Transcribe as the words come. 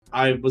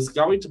I was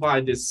going to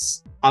buy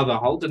this other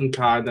Holden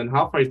car, and then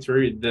halfway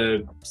through,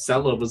 the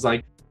seller was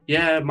like,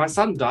 yeah, my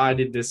son died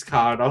in this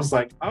car. And I was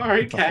like, oh,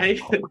 okay.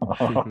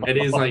 And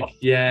he's like,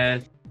 yeah,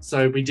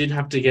 so we did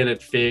have to get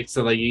it fixed.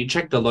 So like, you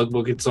check the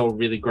logbook, it's all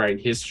really great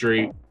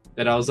history.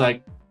 And I was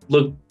like,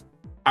 look,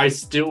 I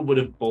still would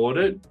have bought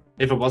it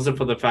if it wasn't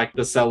for the fact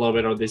the seller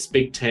went on this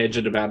big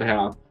tangent about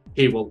how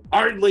he will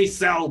only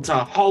sell to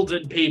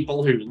Holden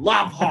people who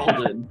love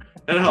Holden.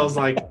 And I was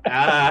like,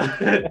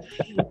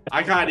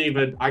 I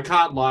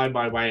can't lie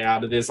my way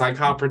out of this. I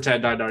can't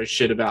pretend I know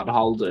shit about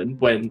Holden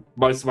when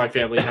most of my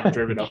family have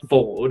driven a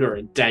Ford or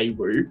a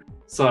Daewoo.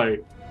 So...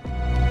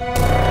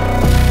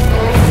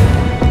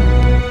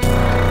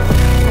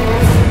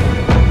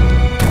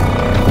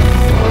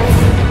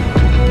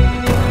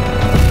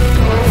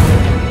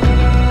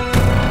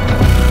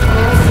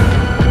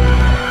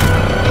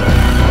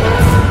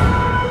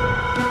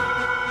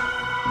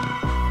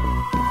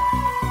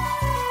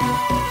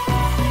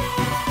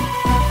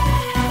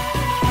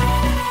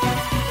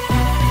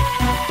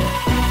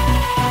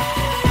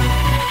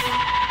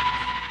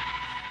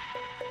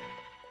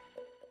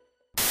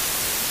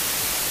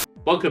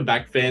 Welcome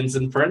back, fans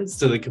and friends,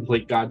 to the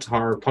Complete Guide to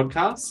Horror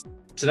podcast.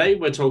 Today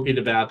we're talking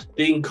about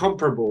the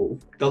incomparable,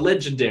 the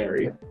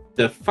legendary,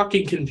 the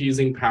fucking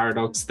confusing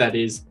paradox that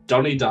is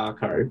Donnie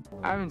Darko.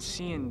 I haven't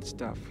seen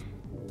stuff.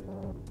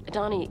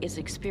 Donnie is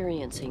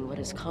experiencing what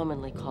is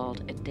commonly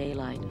called a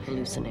daylight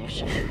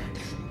hallucination.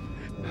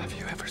 Have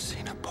you ever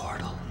seen a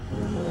portal?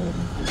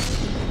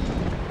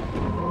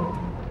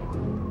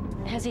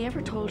 Has he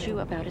ever told you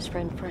about his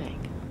friend Frank,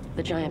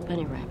 the giant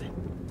bunny rabbit?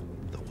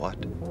 The what?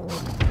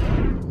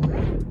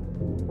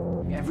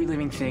 Every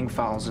living thing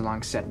follows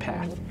along set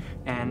path.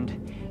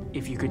 And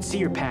if you could see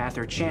your path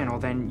or channel,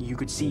 then you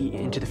could see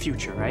into the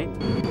future, right?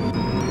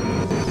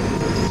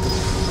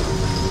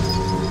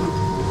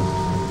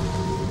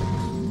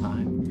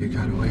 You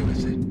got away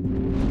with it.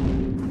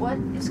 What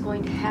is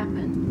going to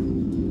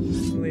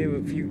happen? We have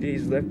a few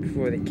days left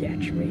before they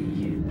catch me.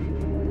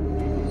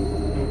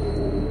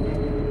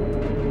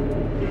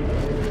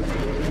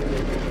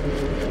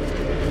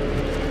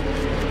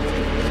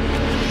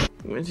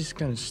 When's this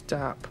gonna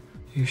stop?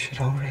 You should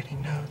already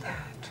know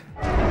that.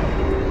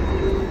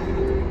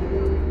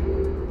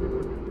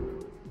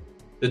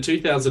 The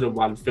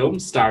 2001 film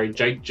starring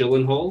Jake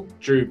Gyllenhaal,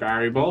 Drew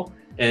Barrymore,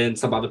 and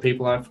some other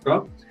people I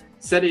forgot.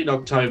 Set in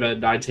October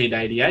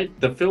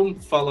 1988, the film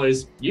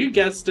follows, you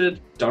guessed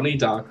it, Donnie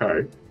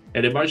Darko,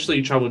 an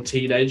emotionally troubled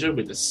teenager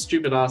with a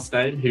stupid-ass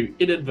name who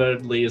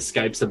inadvertently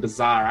escapes a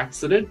bizarre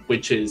accident,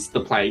 which is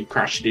the plane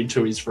crashing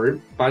into his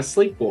room, by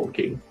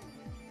sleepwalking.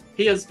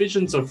 He has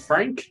visions of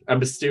Frank, a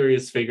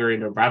mysterious figure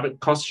in a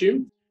rabbit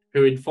costume,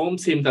 who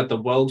informs him that the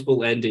world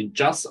will end in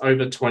just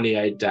over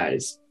 28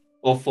 days,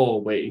 or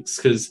 4 weeks,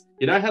 because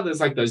you know how there's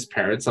like those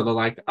parents that are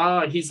like,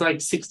 he's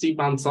like 60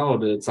 months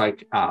old, and it's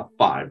like,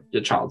 5,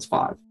 your child's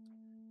 5.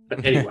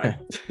 But anyway,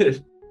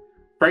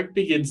 Frank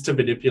begins to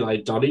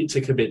manipulate Donnie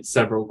to commit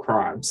several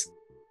crimes.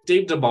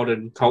 Deemed a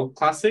modern cult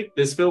classic,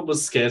 this film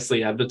was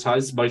scarcely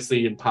advertised,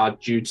 mostly in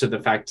part due to the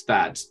fact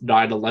that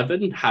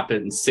 9/11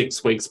 happened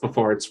 6 weeks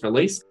before its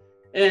release.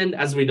 And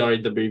as we know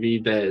in the movie,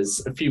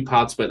 there's a few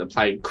parts where the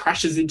plane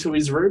crashes into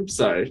his room,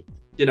 so,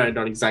 you know,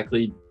 not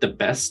exactly the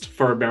best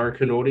for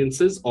American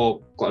audiences,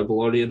 or global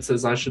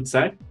audiences, I should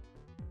say.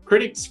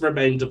 Critics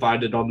remain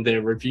divided on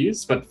their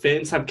reviews, but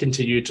fans have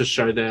continued to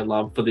show their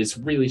love for this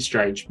really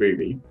strange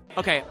movie.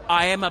 Okay,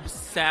 I am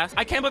obsessed.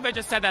 I can't believe I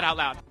just said that out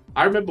loud.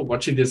 I remember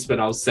watching this when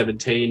I was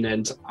 17,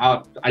 and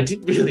I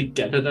didn't really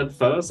get it at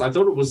first. I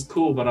thought it was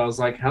cool, but I was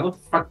like, how the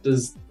fuck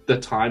does the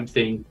time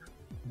thing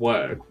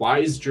work? Why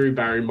is Drew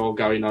Barrymore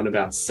going on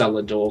about sell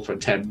a door for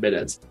 10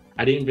 minutes?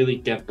 I didn't really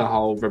get the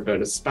whole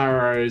Roberta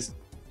Sparrows.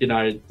 You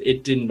know,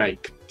 it didn't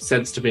make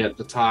sense to me at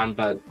the time,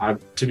 but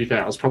to be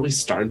fair, I was probably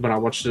stoned when I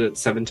watched it at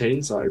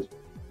 17, so,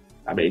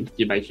 I mean,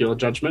 you make your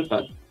judgment,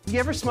 but... You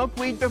ever smoked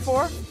weed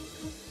before?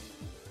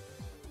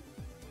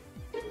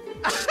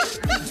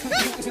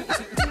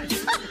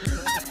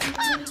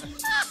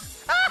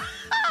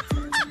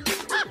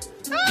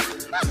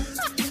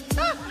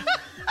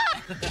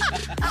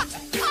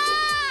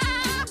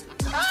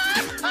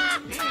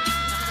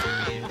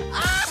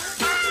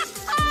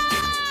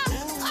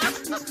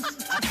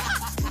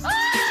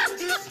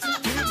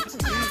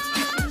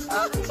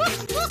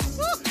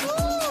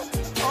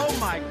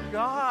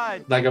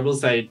 Like, I will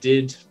say, it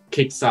did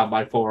kickstart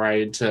my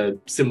foray into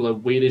similar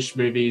weirdish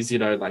movies, you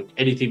know, like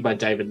anything by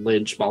David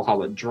Lynch,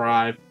 Mulholland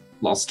Drive,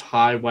 Lost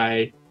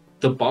Highway,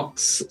 The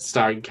Box,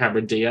 starring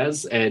Cameron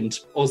Diaz, and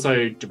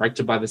also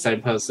directed by the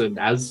same person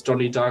as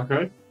Donnie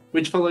Darko,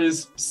 which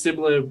follows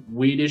similar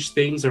weirdish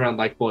themes around,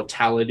 like,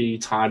 mortality,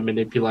 time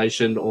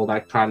manipulation, all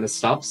that kind of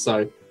stuff. So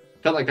I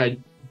felt like I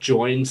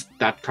joined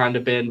that kind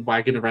of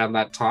bandwagon around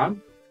that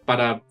time.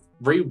 But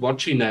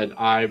rewatching it,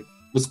 I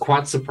was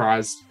quite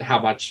surprised how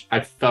much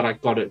I felt I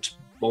got it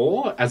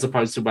more as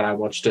opposed to when I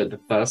watched it the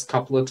first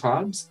couple of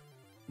times.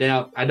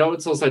 Now, I know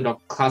it's also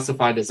not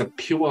classified as a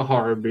pure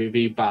horror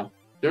movie, but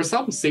there are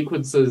some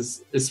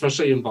sequences,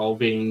 especially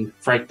involving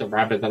Frank the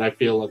Rabbit, that I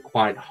feel are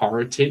quite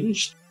horror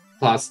tinged.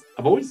 Plus,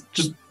 I've always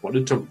just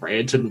wanted to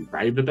rant and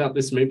rave about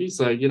this movie,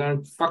 so, you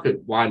know, fuck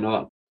it, why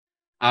not?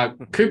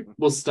 Coop,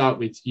 we'll start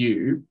with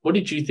you. What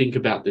did you think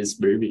about this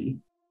movie?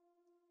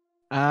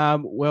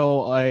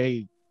 Well,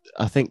 I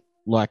think,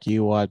 like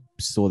you, I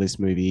saw this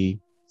movie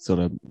sort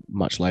of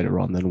much later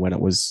on than when it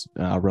was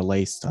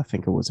released. I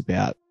think it was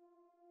about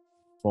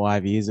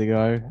 5 years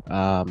ago.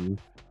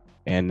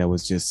 And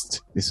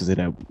this was in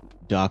a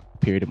dark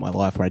period of my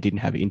life where I didn't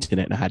have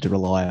internet and I had to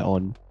rely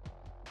on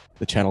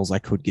the channels I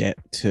could get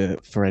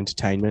for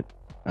entertainment.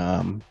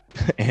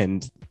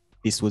 And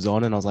this was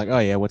on, and I was like, oh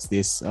yeah, what's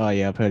this? Oh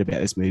yeah, I've heard about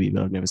this movie,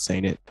 but I've never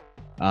seen it.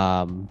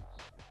 And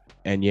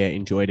yeah,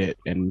 enjoyed it,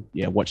 and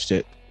yeah, watched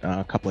it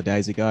a couple of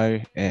days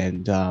ago,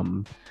 and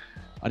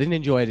I didn't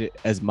enjoy it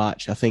as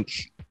much. I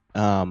think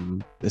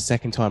the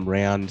second time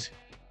round,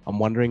 I'm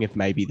wondering if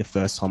maybe the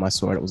first time I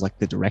saw it, it was like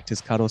the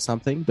director's cut or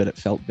something, but it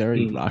felt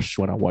very rushed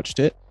when I watched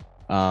it.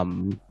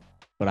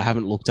 But I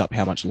haven't looked up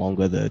how much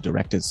longer the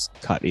director's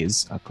cut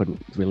is. I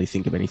couldn't really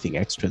think of anything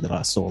extra that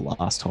I saw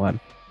last time.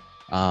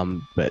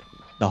 But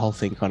the whole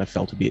thing kind of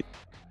felt a bit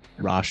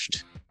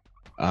rushed.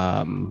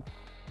 The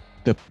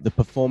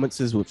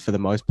performances were, for the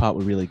most part,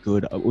 were really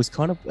good. It was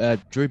kind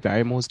of Drew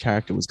Barrymore's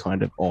character was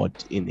kind of odd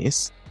in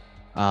this.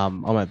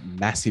 I'm a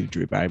massive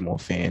Drew Barrymore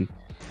fan.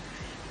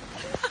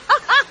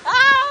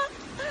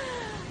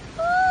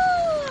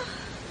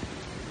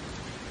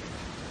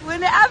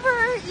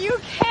 Whenever you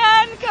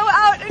can go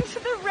out into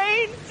the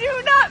rain,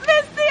 do not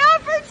miss the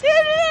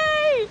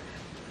opportunity.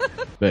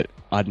 But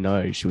I don't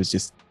know, she was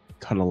just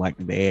kind of like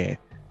there,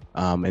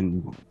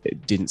 and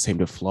it didn't seem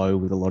to flow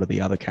with a lot of the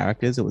other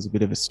characters. It was a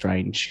bit of a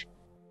strange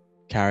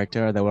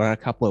character. There were a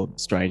couple of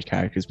strange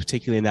characters,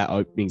 particularly in that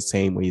opening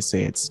scene where you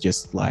see it's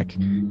just like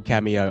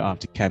cameo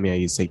after cameo.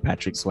 You see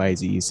Patrick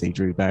Swayze, you see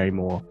Drew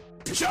Barrymore,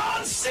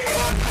 John Cena,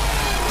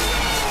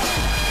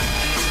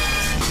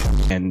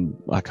 and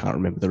I can't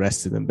remember the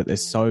rest of them, but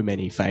there's so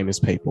many famous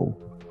people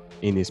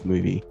in this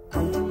movie.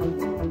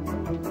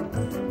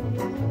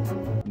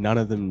 None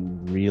of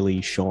them really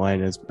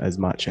shine as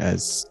much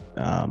as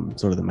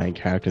sort of the main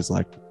characters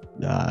like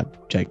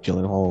Jake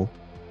Gyllenhaal,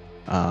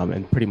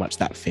 and pretty much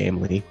that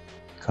family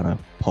kind of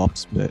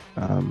pops. But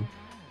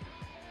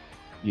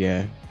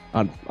yeah,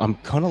 I'm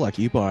kind of like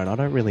you, Byron. I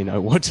don't really know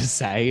what to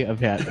say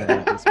about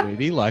this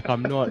movie. Like,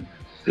 I'm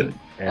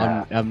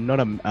not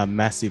a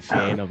massive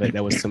fan of it.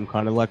 There was some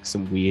kind of like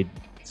some weird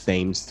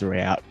themes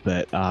throughout,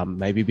 but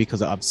maybe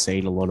because I've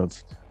seen a lot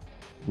of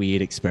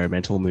weird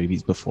experimental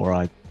movies before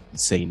I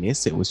seen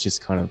this, it was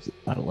just kind of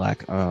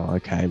like, oh,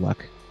 okay,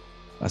 like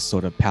a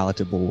sort of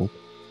palatable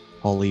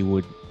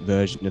Hollywood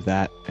version of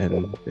that,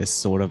 and there's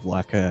sort of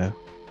like a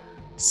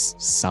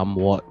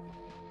somewhat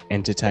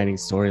entertaining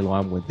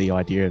storyline with the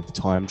idea of the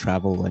time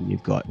travel, and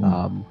you've got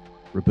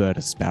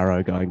Roberta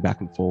Sparrow going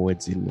back and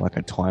forwards in like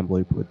a time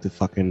loop with the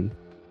fucking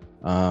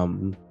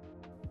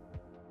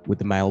with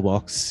the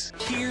mailbox.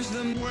 Here's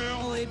the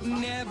well, it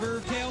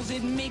never fails.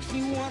 It makes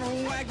me want to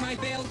wag my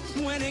tail.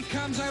 When it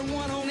comes, I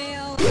want to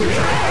nail.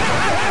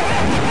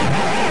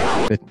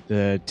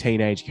 The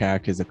teenage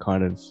characters are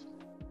kind of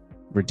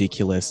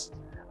ridiculous.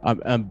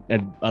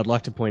 And I'd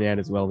like to point out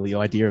as well, the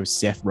idea of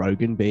Seth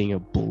Rogen being a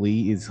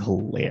bully is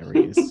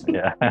hilarious.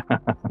 Yeah.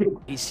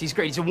 He's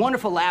great. He's a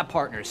wonderful lab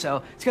partner,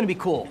 so it's going to be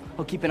cool.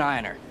 We'll keep an eye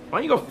on her. Why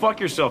don't you go fuck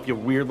yourself, you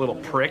weird little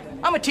prick?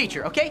 I'm a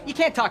teacher, okay? You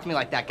can't talk to me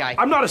like that, guy.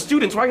 I'm not a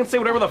student, so I can say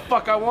whatever the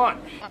fuck I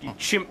want. You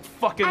chimp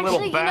fucking Actually,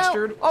 little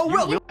bastard. Oh,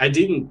 really? I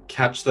didn't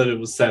catch that it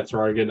was Seth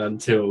Rogen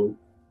until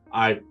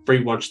I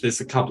rewatched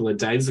this a couple of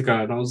days ago,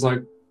 and I was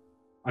like,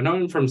 I know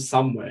him from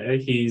somewhere.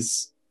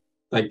 He's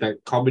like that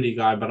comedy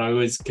guy, but I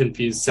always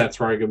confuse Seth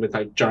Rogen with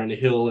like Jonah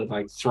Hill and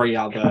like three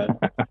other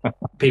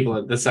people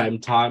at the same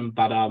time.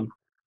 But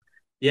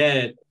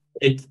yeah,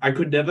 I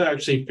could never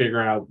actually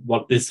figure out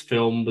what this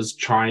film was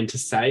trying to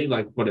say,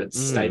 like what its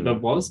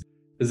statement was.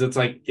 Because it's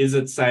like, is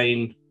it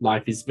saying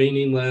life is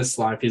meaningless,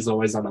 life is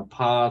always on a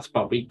path,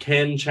 but we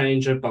can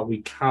change it, but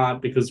we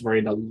can't because we're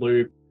in a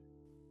loop.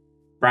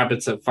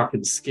 Rabbits are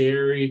fucking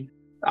scary.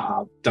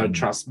 Don't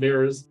trust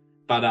mirrors.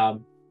 But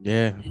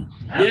yeah,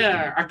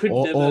 I could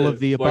never all of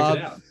the work above.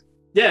 it out.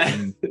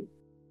 Yeah.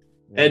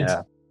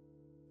 And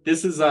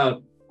this is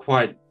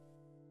quite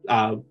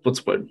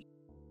what's the word?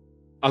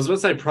 I was going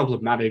to say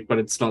problematic, but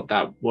it's not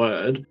that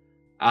word.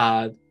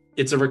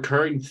 It's a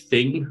recurring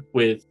thing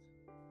with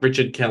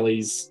Richard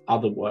Kelly's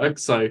other work.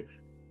 So,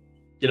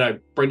 you know,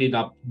 bringing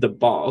up The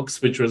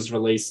Box, which was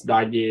released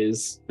 8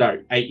 years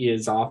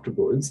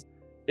afterwards,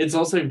 it's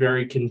also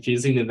very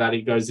confusing in that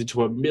it goes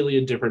into a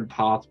million different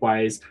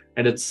pathways,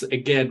 and it's,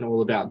 again,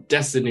 all about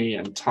destiny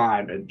and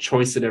time and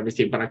choice and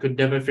everything, but I could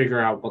never figure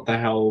out what the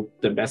hell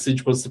the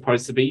message was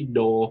supposed to be,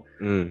 nor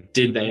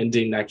did the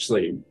ending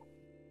actually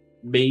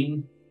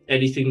mean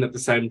anything at the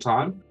same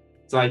time.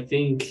 So I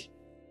think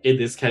in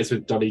this case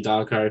with Donnie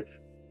Darko,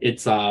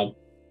 it's I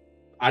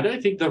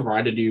don't think the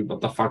writer knew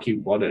what the fuck he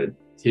wanted.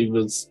 He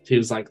was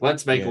like,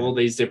 let's make all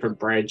these different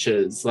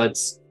branches.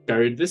 Let's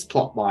go this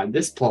plot line.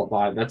 Let's talk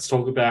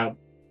about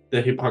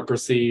the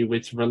hypocrisy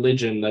with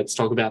religion. Let's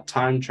talk about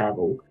time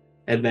travel.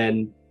 And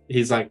then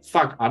he's like,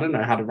 fuck, I don't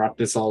know how to wrap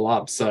this all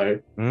up. So,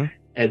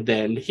 and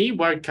then he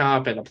woke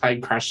up and a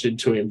plane crashed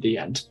into him. The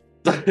end.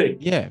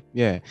 Yeah.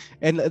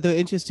 And the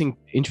interesting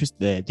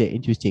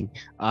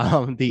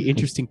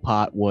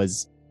part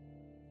was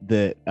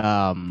that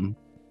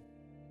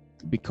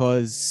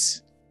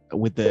because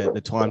with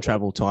the time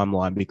travel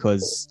timeline,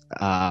 because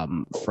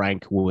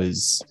Frank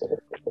was,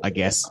 I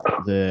guess,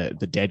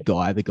 the dead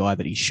guy, the guy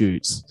that he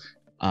shoots,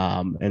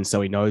 and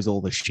so he knows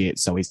all the shit.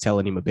 So he's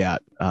telling him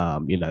about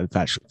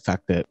the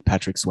fact that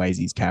Patrick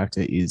Swayze's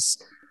character is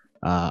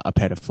a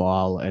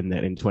pedophile, and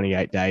that in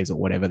 28 days or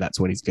whatever, that's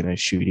when he's going to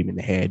shoot him in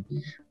the head,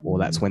 or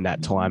that's when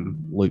that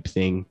time loop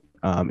thing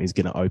is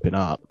going to open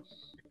up.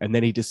 And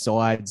then he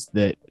decides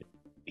that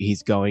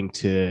he's going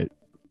to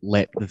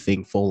let the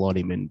thing fall on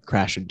him and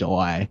crash and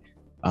die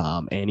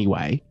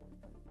anyway.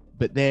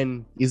 But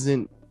then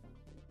isn't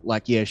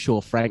like, yeah,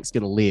 sure, Frank's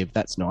going to live.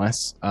 That's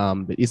nice.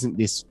 But isn't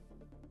this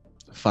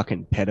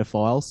fucking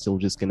pedophile still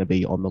just going to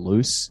be on the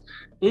loose?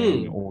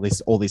 And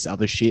all this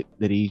other shit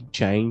that he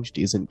changed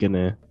isn't going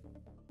to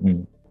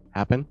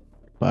happen?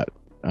 But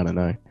I don't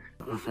know.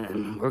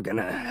 And we're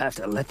gonna have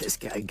to let this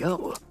guy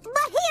go.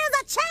 But here's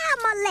a child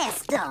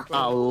molester.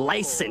 A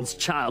licensed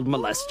child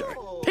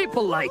molester.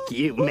 People like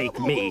you make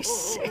me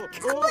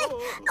sick.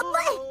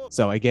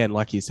 So again,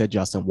 like you said,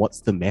 Justin, what's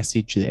the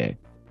message there?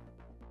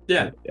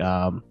 Yeah.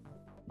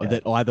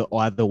 That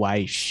either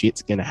way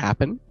shit's gonna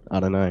happen? I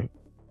don't know.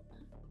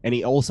 And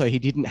he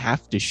didn't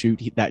have to shoot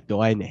that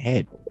guy in the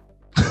head.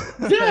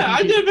 Yeah,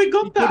 I never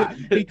got that.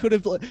 He could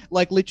have,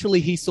 like, literally,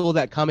 he saw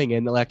that coming,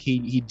 and like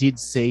he did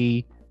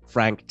see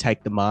Frank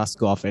take the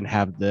mask off and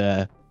have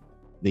the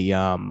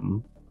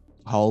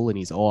hole in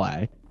his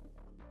eye.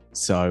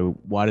 So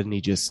why didn't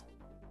he just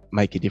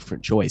make a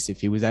different choice?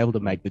 If he was able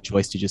to make the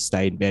choice to just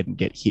stay in bed and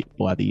get hit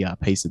by the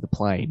piece of the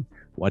plane,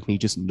 why didn't he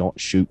just not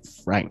shoot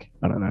Frank?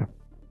 I don't know.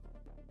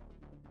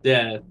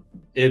 Yeah,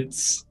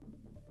 it's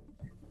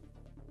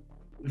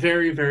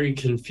very, very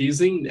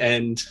confusing,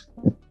 and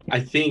I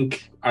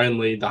think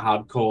only the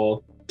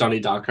hardcore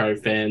Donnie Darko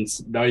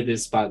fans know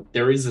this, but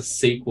there is a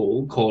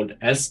sequel called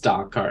S.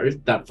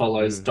 Darko that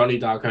follows Donnie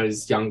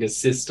Darko's younger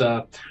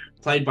sister,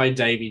 played by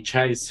Davy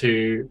Chase,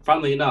 who,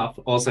 funnily enough,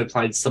 also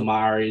played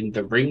Samara in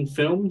the Ring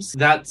films.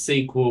 That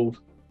sequel,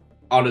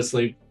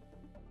 honestly,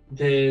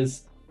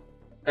 there's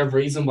a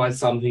reason why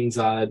some things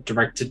are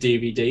direct to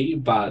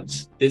DVD,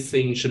 but this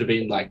thing should have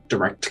been like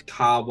direct to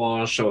car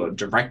wash or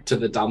direct to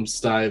the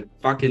dumpster.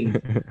 Fucking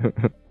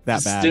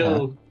that bad.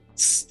 Still. Huh?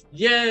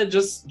 Yeah,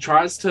 just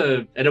tries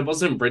to, and it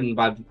wasn't written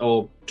by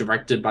or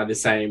directed by the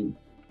same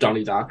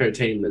Donnie Darko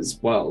team as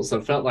well, so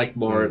it felt like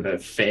more of a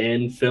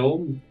fan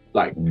film,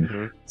 like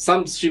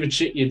some stupid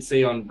shit you'd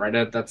see on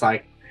Reddit that's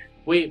like,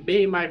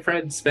 me and my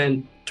friend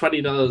spent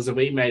 $20 and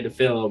we made a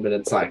film, and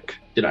it's like,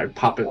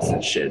 puppets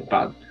and shit,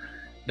 but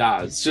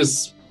nah, it's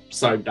just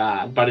so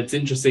bad. But it's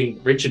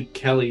interesting, Richard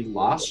Kelly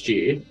last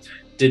year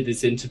did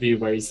this interview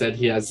where he said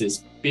he has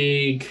this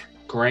big,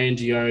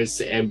 grandiose,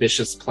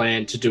 ambitious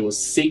plan to do a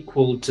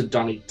sequel to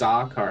Donnie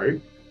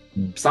Darko,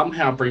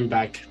 somehow bring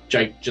back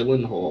Jake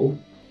Gyllenhaal,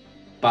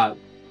 but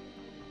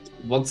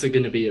what's it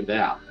going to be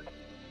about?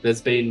 There's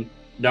been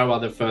no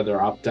other further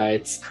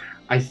updates.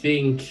 I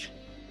think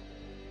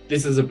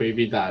this is a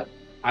movie that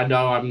I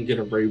know I'm going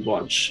to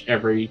rewatch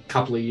every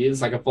couple of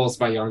years. Like, I forced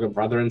my younger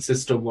brother and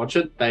sister to watch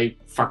it. They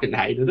fucking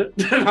hated it.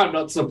 I'm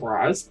not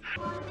surprised.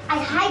 I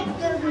hate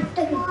the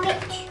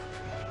bitch.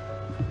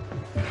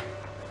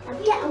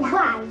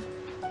 Why?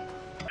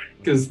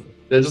 Because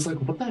they're just like,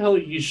 what the hell are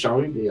you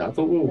showing me? I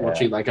thought we were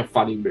watching like a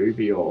funny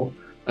movie or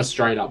a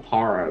straight up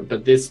horror,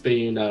 but this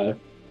being a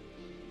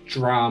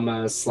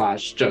drama /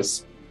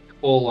 just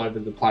all over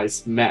the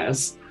place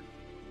mess,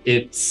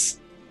 it's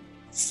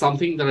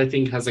something that I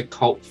think has a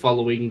cult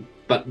following,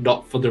 but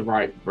not for the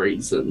right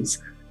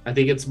reasons. I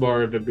think it's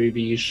more of a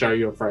movie you show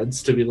your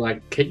friends to be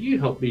like, can you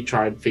help me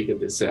try and figure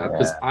this out?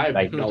 Because I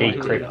have no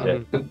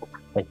idea.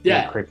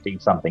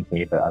 Decrypting something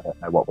here, but I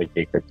don't know what we're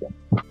decrypting.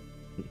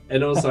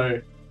 And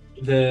also,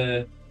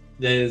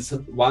 there's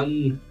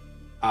one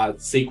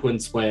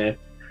sequence where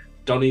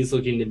Donnie's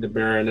looking in the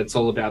mirror, and it's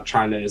all about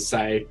trying to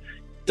say,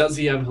 does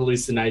he have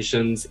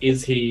hallucinations?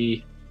 Is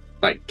he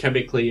like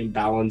chemically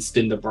imbalanced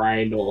in the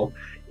brain, or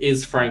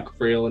is Frank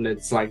real? And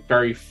it's like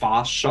very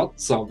fast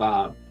shots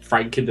of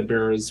Frank in the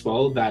mirror as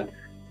well that,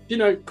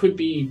 could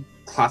be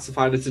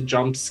classified as a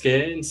jump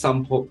scare in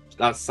some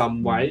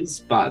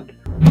ways, but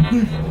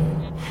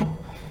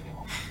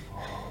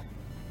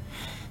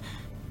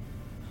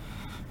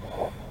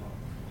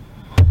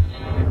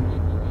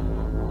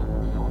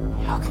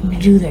how can you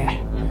do that?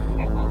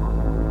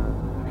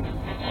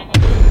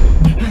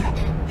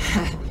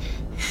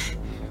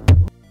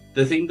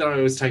 The thing that I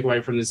always take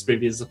away from this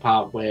movie is the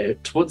part where,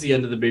 towards the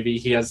end of the movie,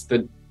 he has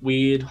the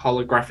weird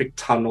holographic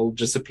tunnel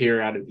just appear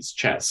out of his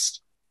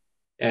chest.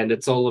 And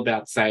it's all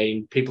about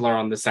saying people are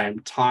on the same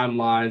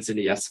timelines and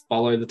he has to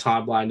follow the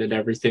timeline and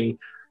everything,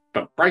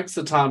 but breaks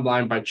the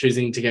timeline by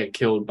choosing to get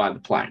killed by the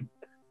plane.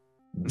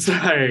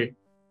 So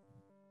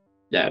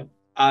Yeah,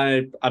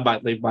 I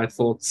might leave my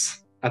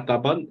thoughts at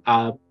that one.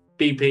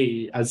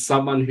 BP, as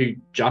someone who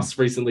just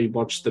recently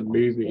watched the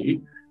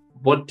movie,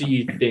 what do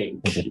you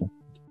think?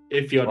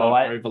 If you're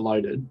not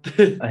overloaded.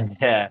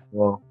 Yeah,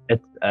 well,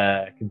 it's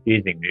a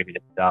confusing movie to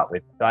start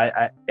with. So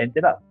I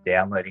ended up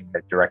downloading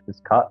the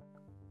director's cut.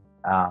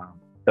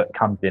 So it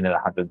comes in at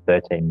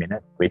 113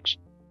 minutes, which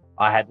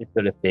I had this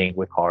sort of thing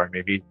with horror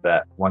movies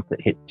that once it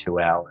hits 2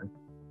 hours,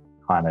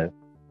 kind of,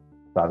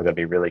 it's either going to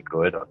be really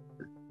good or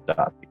it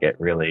starts to get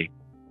really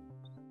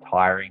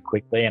tiring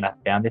quickly. And I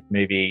found this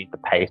movie, the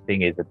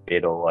pacing is a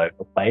bit all over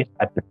the place.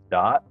 At the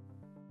start,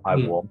 I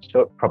warmed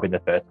to it probably in the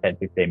first 10,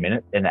 15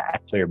 minutes, and it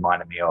actually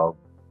reminded me of,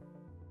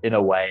 in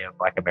a way, of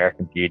like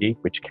American Beauty,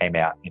 which came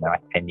out,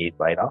 like 10 years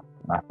later.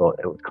 And I thought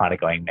it was kind of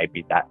going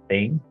maybe that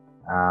theme.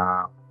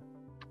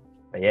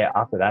 But yeah,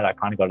 after that, I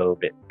kind of got a little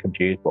bit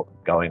confused what was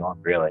going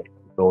on, really.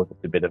 It's all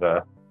just a bit of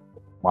a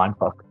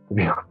mindfuck, to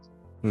be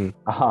honest.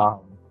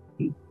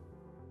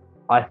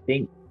 I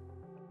think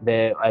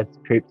there, as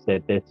Coop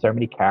said, there's so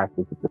many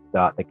characters at the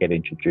start that get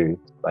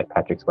introduced, like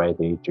Patrick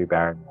Swayze, Drew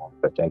Barrymore,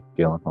 but Jake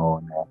Gyllenhaal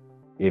in there.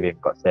 You've even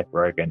got Seth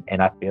Rogen,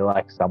 and I feel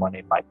like someone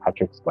in like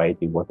Patrick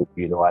Swayze wasn't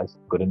utilised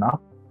good enough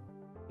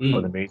for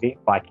the movie.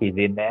 Like, he's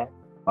in there,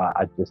 but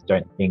I just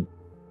don't think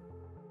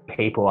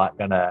people aren't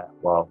gonna.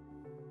 Well,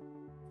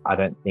 I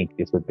don't think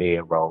this would be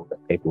a role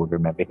that people would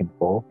remember him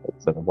for.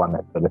 It's sort of one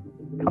that sort of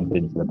comes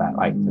into the back,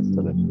 like just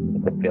sort of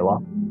the filler.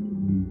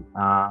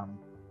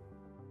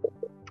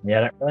 Yeah,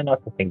 I don't really know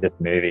what to think of this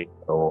movie,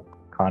 or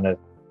kind of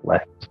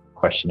left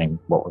questioning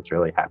what was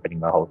really happening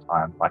the whole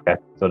time. Like, I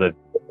sort of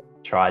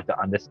tried to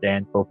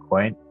understand to a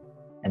point,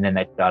 and then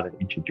they started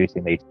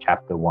introducing these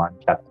chapter 1,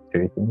 chapter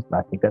 2 things, and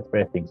I think that's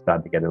where things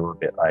started to get a little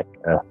bit like,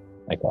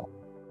 okay.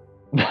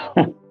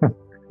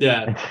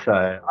 Yeah.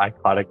 So I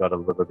kind of got a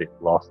little bit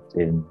lost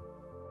in,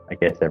 I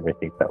guess,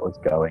 everything that was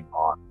going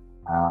on.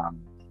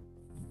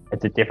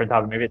 It's a different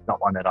type of movie. It's not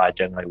one that I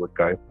generally would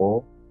go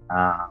for.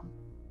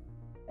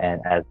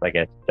 And as I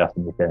guess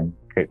Justin and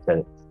Coop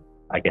said,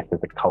 I guess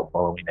there's a cult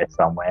following there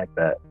somewhere,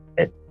 but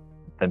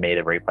for me,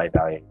 the replay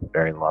value is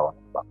very low.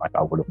 Like,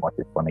 I wouldn't watch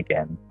this one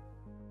again.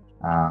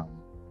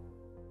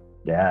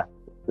 Yeah,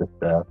 it's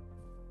just a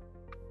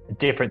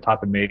different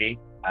type of movie.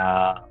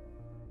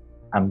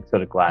 I'm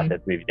sort of glad there's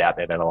movies out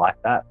there that are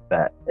like that,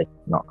 but it's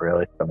not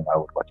really something I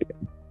would watch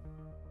again.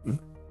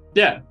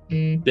 Yeah.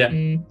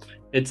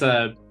 It's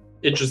a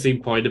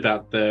interesting point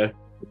about the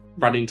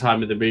running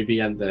time of the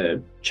movie and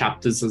the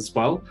chapters as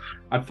well.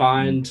 I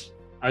find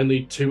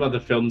only 2 other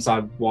films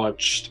I've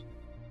watched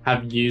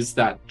have used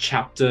that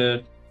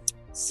chapter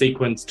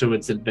sequence to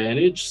its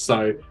advantage.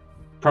 So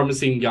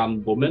Promising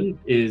Young Woman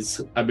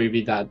is a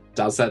movie that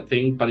does that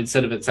thing, but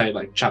instead of it saying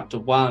like chapter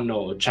 1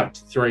 or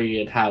chapter 3,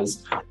 it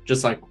has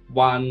just like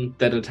 1,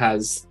 then it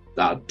has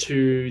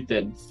 2,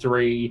 then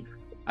 3.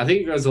 I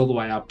think it goes all the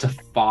way up to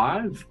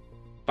 5,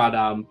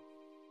 but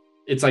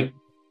it's like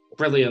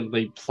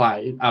brilliantly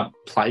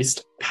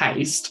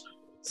paced.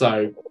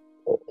 So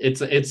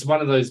it's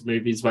one of those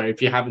movies where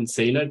if you haven't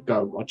seen it,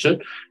 go watch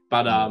it.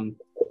 But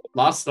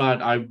last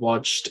night I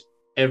watched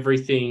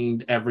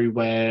Everything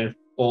Everywhere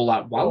All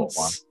at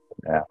Once.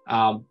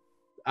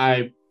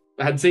 I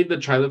had seen the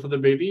trailer for the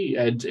movie,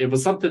 and it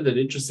was something that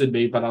interested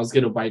me, but I was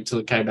going to wait till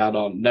it came out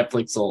on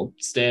Netflix or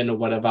Stan or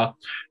whatever.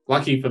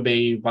 Lucky for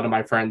me, one of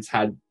my friends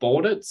had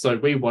bought it, so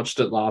we watched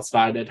it last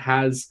night. It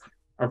has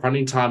a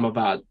running time of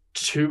about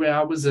 2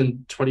 hours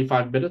and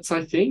 25 minutes,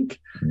 I think,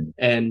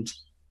 and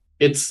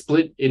it's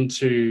split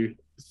into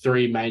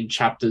 3 main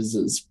chapters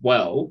as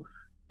well.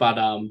 But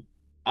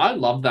I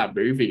love that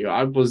movie.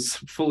 I was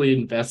fully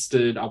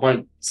invested. I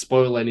won't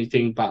spoil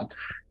anything, but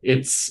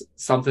it's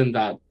something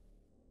that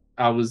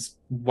I was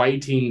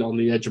waiting on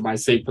the edge of my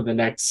seat for the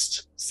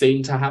next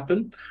scene to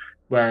happen.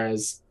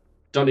 Whereas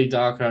Donnie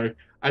Darko,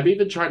 I'm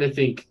even trying to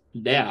think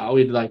now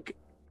in like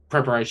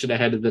preparation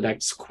ahead of the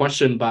next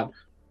question, but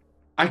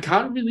I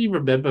can't really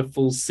remember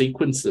full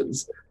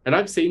sequences. And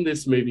I've seen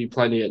this movie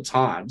plenty of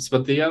times,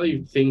 but the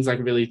only things I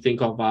can really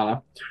think of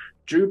are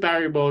Drew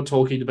Barrymore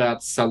talking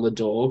about cellar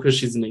door because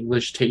she's an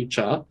English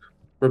teacher,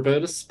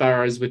 Roberta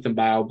Sparrow's with the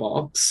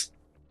mailbox,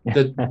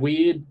 the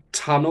weird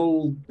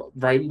tunnel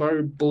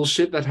rainbow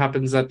bullshit that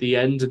happens at the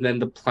end, and then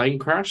the plane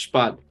crash.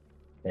 But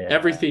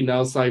everything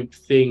else, I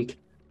think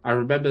I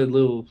remember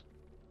little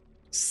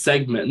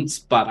segments,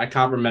 but I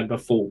can't remember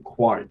full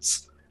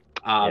quotes.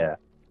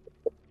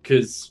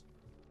 Because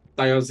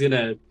I was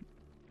gonna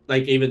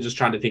even just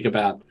trying to think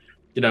about,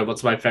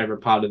 what's my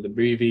favorite part of the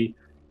movie.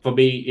 For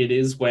me, it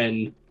is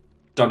when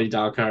Donnie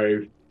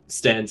Darko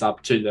stands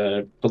up to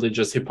the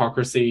religious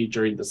hypocrisy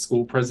during the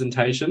school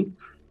presentation,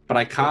 but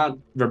I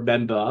can't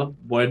remember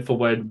word for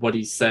word what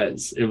he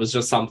says. It was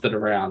just something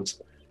around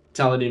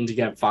telling him to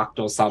get fucked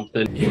or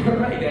something. You're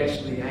right,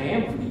 actually. I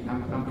am.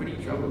 I'm pretty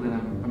troubled and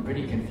I'm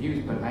pretty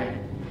confused, but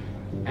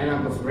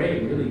I'm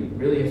afraid, really,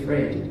 really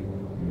afraid.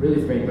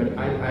 Really afraid, but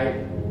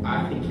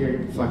I think you're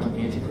fucking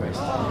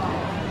Antichrist.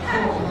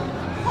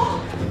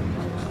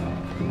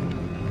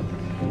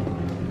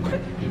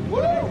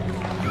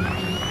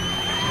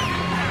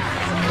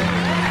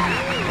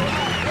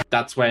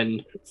 that's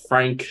when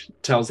Frank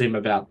tells him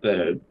about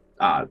the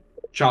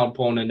child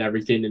porn and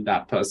everything in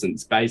that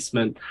person's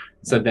basement.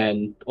 So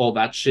then all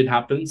that shit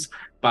happens.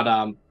 But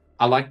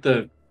I like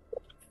the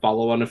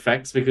follow-on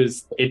effects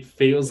because it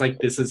feels like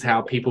this is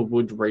how people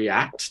would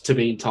react to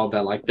being told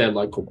that like their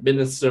local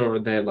minister or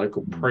their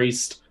local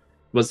priest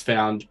was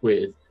found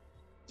with,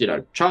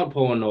 child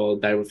porn, or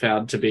they were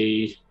found to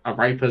be a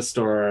rapist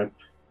or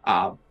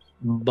a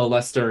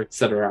molester,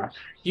 etc.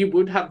 You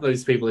would have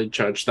those people in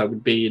church that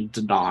would be in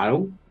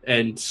denial.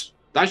 And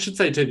I should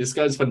say too, this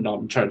goes for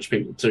non-church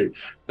people too.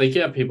 Like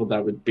you have people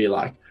that would be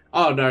like,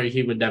 oh no,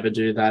 he would never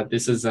do that.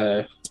 This is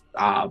a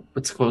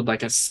what's called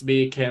like a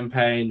smear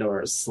campaign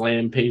or a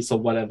slam piece or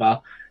whatever.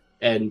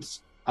 And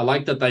I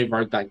like that they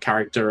wrote that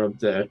character of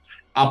the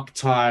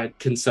uptight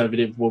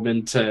conservative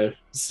woman to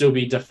still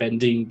be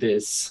defending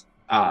this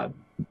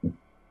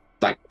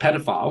like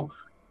pedophile,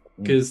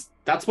 because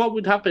that's what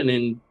would happen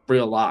in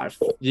real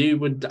life. You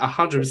would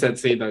 100%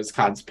 see those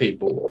kinds of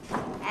people.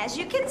 As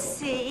you can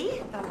see,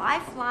 the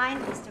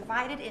lifeline is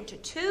divided into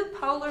two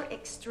polar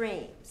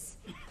extremes,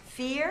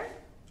 fear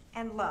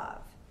and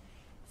love.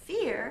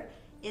 Fear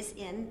is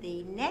in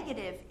the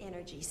negative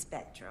energy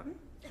spectrum,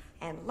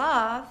 and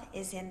love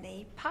is in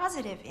the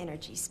positive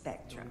energy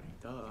spectrum.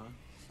 Duh.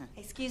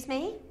 Excuse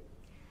me?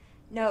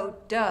 No,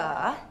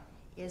 duh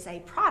is a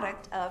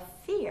product of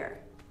fear.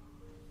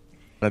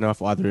 I don't know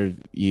if either of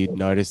you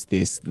noticed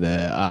this.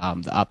 The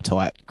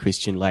uptight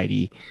Christian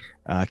lady,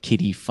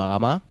 Kitty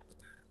Farmer,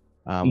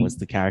 was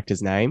the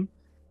character's name.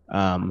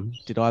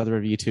 Did either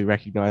of you two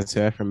recognize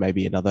her from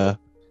maybe another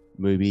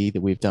movie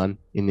that we've done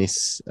in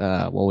this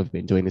while we've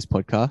been doing this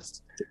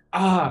podcast? Do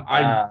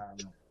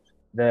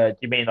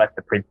you mean like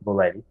the principal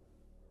lady?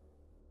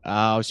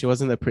 She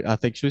wasn't I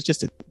think she was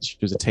she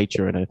was a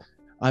teacher and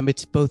I'm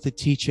both a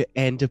teacher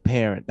and a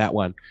parent. That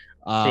one.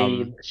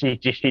 She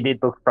did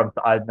look from.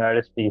 I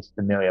noticed she's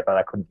familiar, but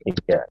I couldn't think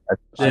it.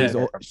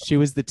 She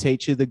was the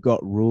teacher that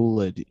got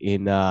ruled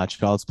in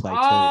Child's Play 2.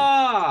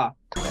 Well.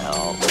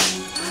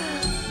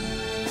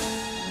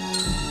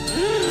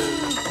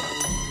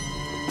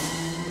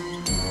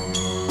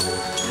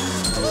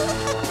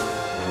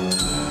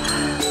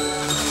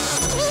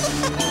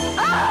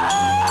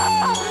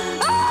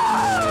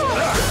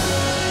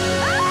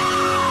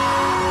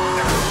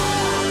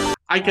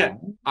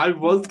 I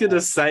was going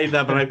to say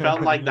that, but I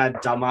felt like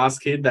that dumbass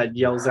kid that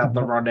yells out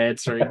the wrong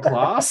answer in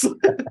class.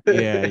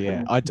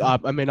 Yeah.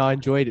 I mean, I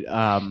enjoyed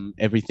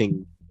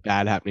everything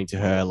bad happening to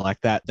her. Like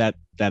that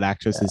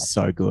actress is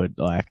so good.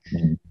 Like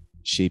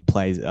she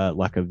plays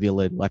like a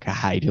villain, like a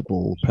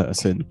hateable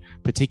person,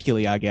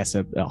 particularly, I guess,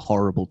 a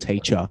horrible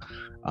teacher,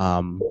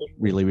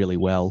 really, really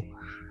well.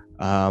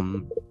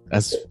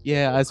 As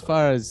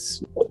far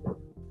as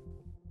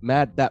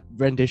that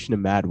rendition of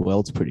Mad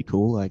World's pretty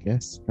cool, I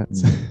guess.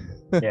 That's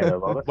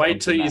wait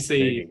till you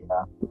see.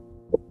 I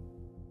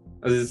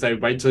was gonna say,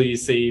 wait till you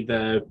see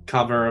the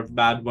cover of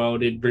Mad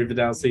World in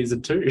Riverdale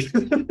season 2.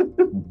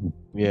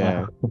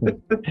 Yeah,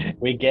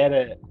 we get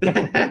it.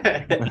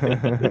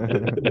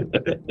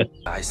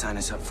 I sign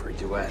us up for a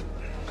duet.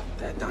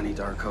 That Donnie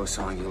Darko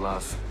song you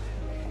love,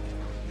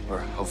 or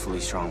hopefully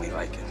strongly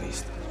like at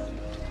least.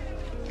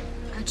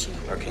 Aren't you?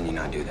 Or can you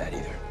not do that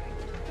either?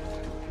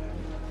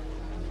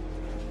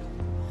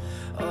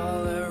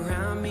 All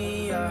around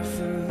me are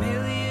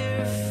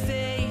familiar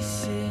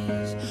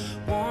faces,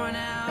 worn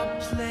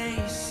out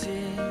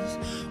places,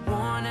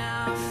 worn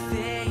out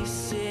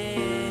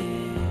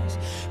faces,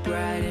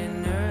 bright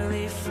and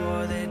early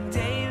for the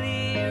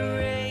daily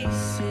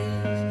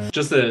races.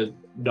 Just a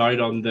note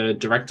on the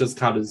director's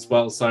cut as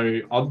well. So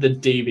on the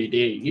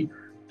DVD,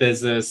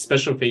 there's a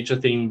special feature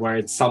thing where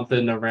it's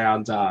something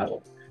around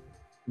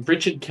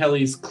Richard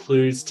Kelly's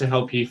clues to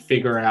help you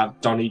figure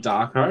out Donnie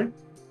Darko.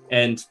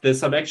 And there's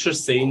some extra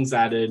scenes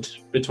added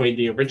between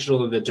the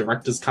original and the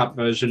director's cut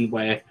version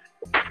where,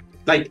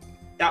 like,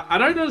 I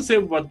don't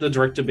understand what the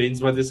director means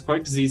by this quote,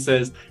 because he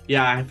says,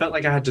 yeah, I felt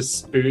like I had to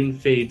spoon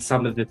feed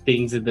some of the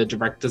things in the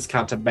director's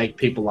cut to make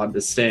people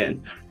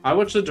understand. I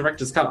watched the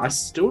director's cut. I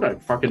still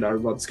don't fucking know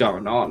what's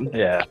going on.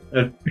 Yeah.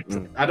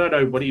 I don't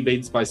know what he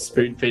means by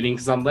spoon feeding,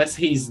 because unless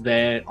he's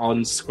there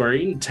on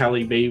screen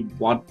telling me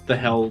what the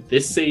hell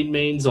this scene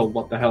means or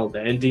what the hell the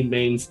ending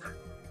means,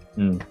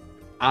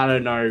 I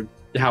don't know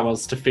how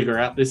else to figure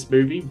out this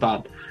movie.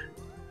 But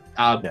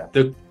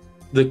the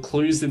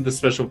clues in the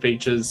special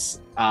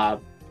features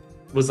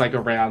was like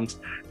around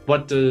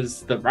what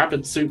does the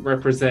rabbit suit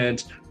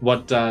represent,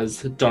 what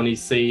does Donnie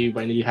see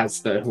when he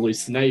has the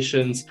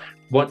hallucinations,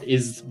 what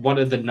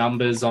are the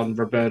numbers on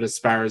Roberta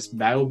Sparrow's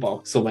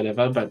mailbox or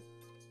whatever, but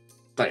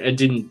like it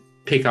didn't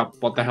pick up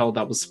what the hell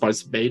that was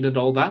supposed to mean and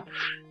all that.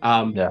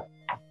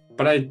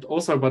 But I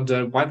also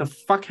wonder, why the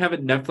fuck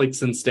haven't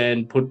Netflix and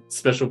Stan put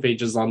special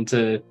features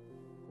onto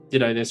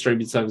their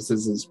streaming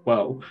services as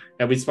well?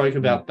 And we spoke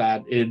about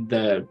that in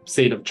the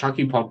Seed of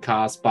Chucky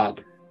podcast, but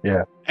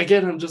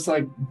again, I'm just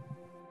like,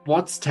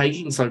 what's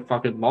taking so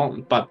fucking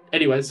long? But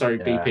anyway, sorry,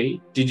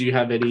 BP, did you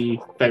have any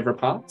favorite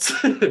parts?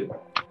 There's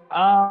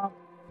a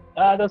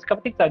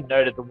couple things I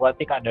noted. The one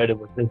thing I noted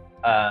was this,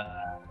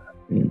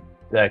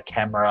 the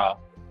camera,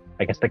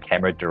 I guess the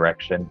camera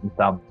direction in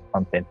some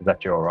senses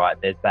that you're right.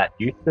 There's that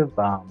use of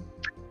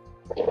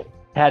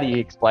how do you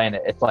explain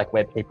it? It's like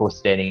where people are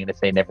standing in a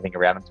scene and everything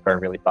around them is going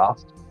really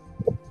fast.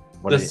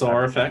 The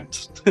Saw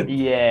effect.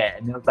 Yeah,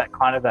 and there was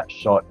that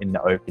shot in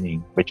the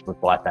opening, which was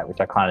like that, which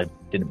I kind of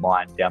didn't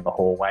mind down the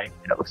hallway.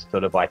 And it was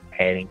sort of like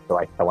panning to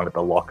like someone at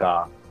the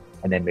locker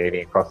and then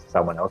moving across to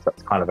someone else.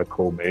 That's kind of a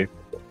cool move.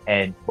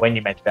 And when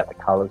you mentioned about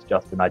the colours,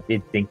 Justin, I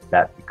did think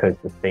that because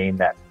the scene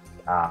that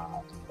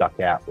stuck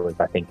out was,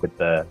 I think, with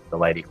the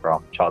lady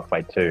from Child's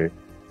Play 2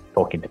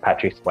 talking to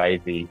Patrick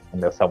Swayze,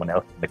 and there was someone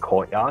else in the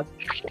courtyard.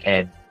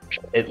 And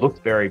it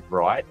looked very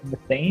bright in the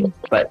scene,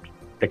 but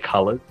the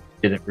colours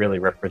didn't really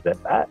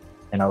represent that.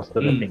 And I was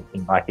sort of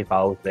thinking, like, if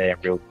I was there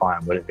in real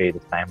time, would it be the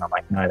same? I'm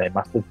like, no, they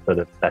must have sort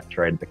of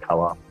saturated the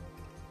colour,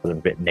 sort of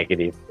a bit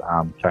negative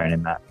tone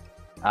in that.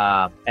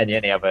 And the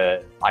only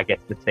other, I guess,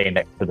 the scene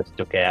that sort of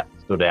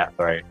stood out,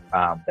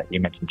 that you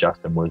mentioned,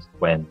 Justin, was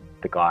when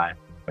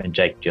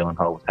Jake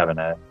Gyllenhaal was having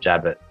a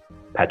jab at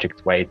Patrick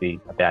Swayze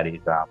about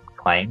his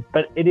claim.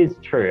 But it is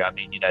true. I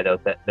mean, there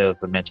was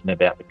a mention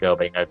about the girl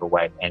being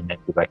overweight, and then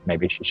he's like,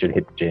 maybe she should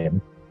hit the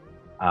gym,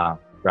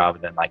 rather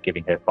than like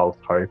giving her false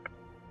hope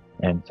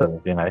and sort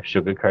of,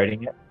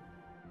 sugarcoating it.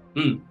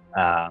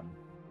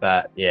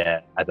 But yeah,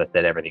 as I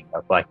said, everything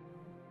else, like,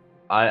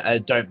 I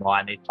don't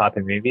mind these type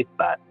of movies,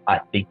 but I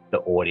think the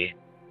audience,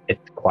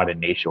 it's quite a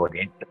niche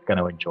audience that's going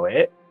to enjoy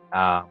it.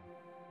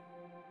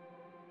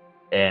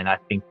 And I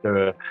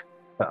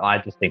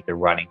just think the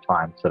running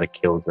time sort of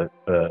kills it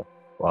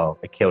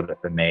it killed it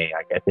for me.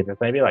 I guess if it's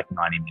maybe like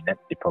 90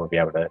 minutes, you'd probably be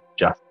able to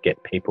just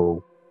get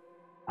people,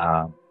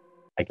 I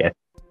guess,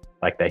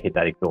 like they hit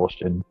that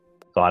exhaustion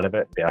side of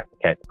it, be like,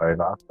 okay, it's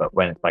over. But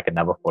when it's like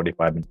another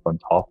 45 minutes on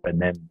top,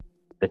 and then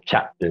the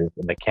chapters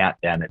and the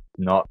countdown, it's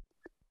not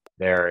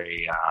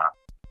very,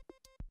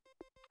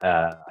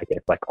 I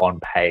guess, like on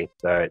pace.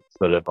 So it's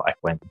sort of like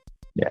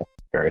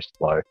very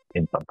slow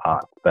in some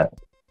parts, but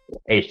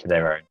each to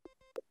their own.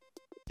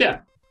 Yeah.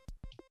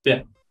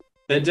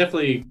 They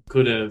definitely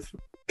could have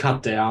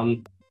cut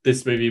down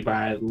this movie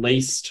by at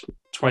least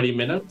 20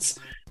 minutes.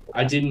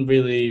 I didn't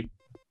really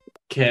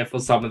care for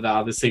some of the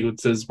other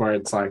sequences where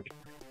it's like,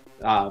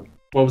 what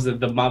was it?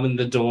 The mum and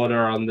the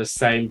daughter on the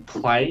same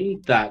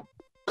plane that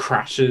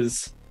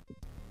crashes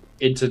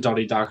into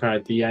Donnie Darko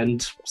at the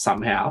end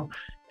somehow,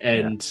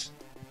 and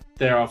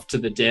they're off to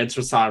the dance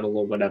recital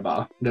or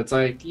whatever. And it's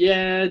like,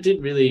 I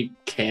didn't really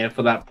care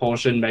for that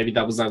portion. Maybe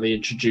that was only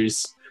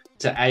introduced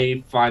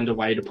to find a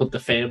way to put the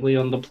family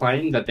on the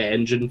plane that the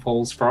engine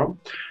falls from.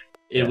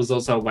 It was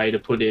also a way to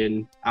put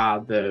in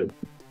the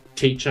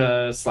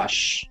teacher /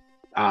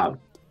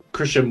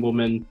 Christian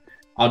woman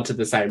onto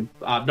the same,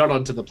 not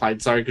onto the plane,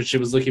 sorry, because she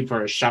was looking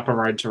for a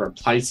chaperone to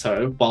replace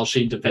her while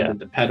she defended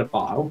the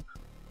pedophile.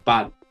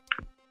 But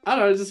I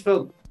don't know, I just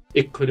felt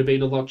it could have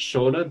been a lot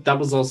shorter. That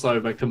was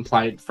also a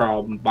complaint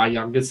from my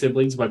younger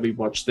siblings when we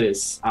watched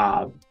this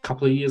a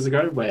couple of years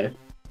ago, where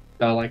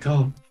they were like,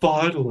 oh,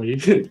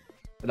 finally.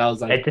 And I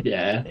was like, It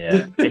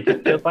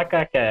just feels like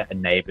a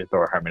Neighbours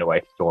or a Home and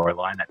Away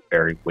storyline that's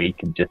very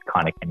weak and just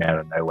kind of came out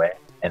of nowhere.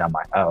 And I'm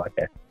like, oh,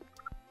 okay.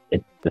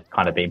 It's just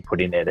kind of been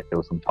put in there to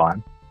fill some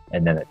time.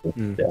 And then it just,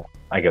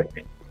 I get what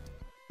you mean.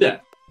 Yeah.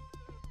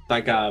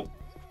 Like,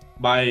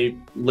 my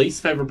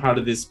least favorite part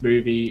of this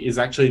movie is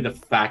actually the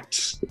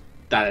fact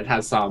that it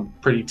has some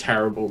pretty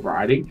terrible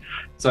writing.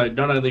 So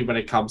not only when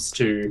it comes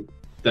to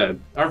the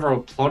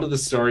overall plot of the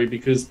story,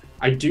 because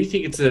I do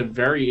think it's a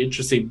very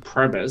interesting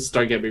premise,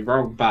 don't get me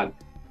wrong, but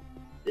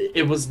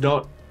it was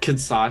not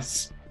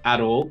concise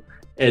at all.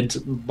 And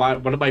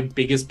one of my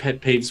biggest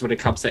pet peeves when it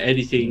comes to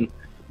anything,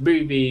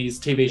 movies,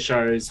 TV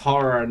shows,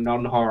 horror and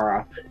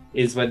non-horror,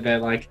 is when they're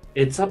like,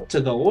 it's up to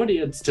the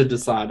audience to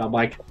decide. I'm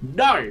like,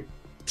 no,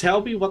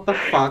 tell me what the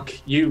fuck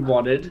you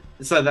wanted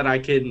so that I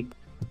can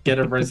get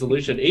a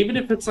resolution. Even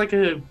if it's like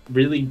a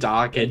really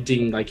dark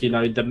ending, like,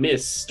 The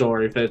Mist,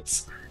 or if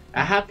it's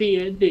a happy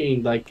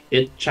ending, like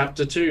It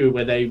Chapter 2,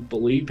 where they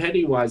blew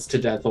Pennywise to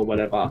death or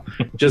whatever.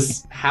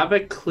 Just have a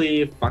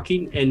clear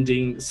fucking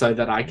ending so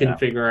that I can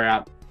figure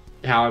out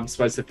how I'm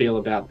supposed to feel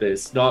about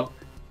this. Not,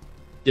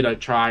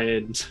 try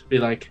and be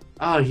like,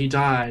 oh, he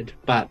died,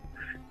 but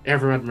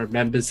everyone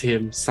remembers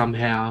him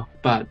somehow,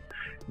 but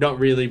not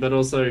really. But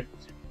also,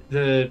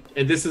 and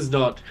this is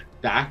not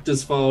the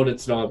actor's fault,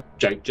 it's not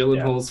Jake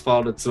Gyllenhaal's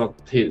fault, it's not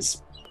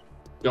his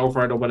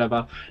girlfriend or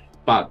whatever,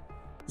 but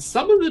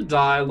some of the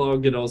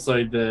dialogue and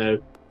also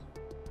the,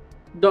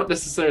 not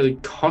necessarily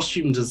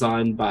costume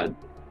design, but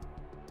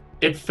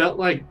it felt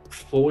like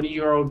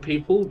 40-year-old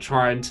people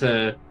trying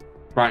to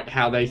write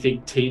how they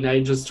think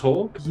teenagers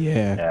talk.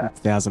 Yeah.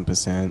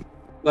 1000%.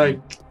 Like,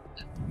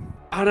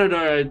 I don't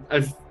know.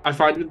 I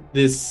find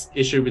this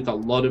issue with a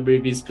lot of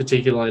movies,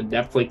 particularly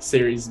Netflix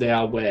series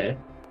now, where,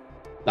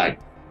 like,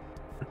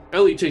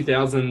 early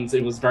 2000s,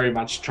 it was very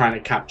much trying to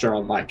capture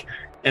on, like,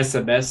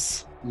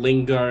 SMS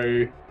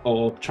lingo,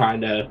 or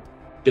trying to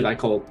be,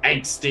 like, all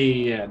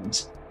angsty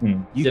and...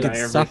 You could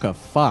suck a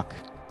fuck.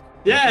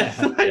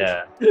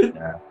 Yeah.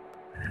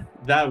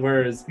 That,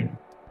 whereas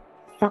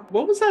Fuck,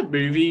 what was that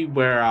movie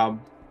where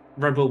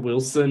Rebel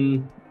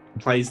Wilson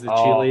plays the Oh,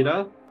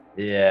 cheerleader?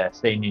 Yeah,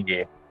 senior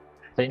year.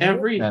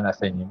 No,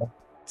 senior year.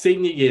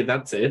 Senior year,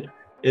 that's it.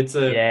 It's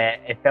a Yeah,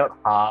 it felt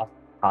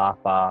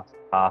half-assed,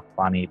 half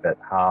funny, but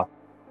half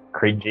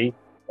cringy.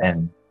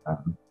 And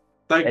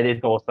it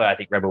is also, I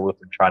think, Rebel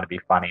Wilson trying to be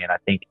funny. And I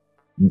think,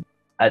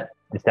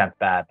 this sounds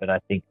bad, but I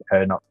think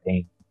her not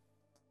being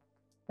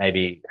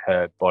maybe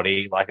her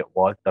body like it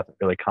was doesn't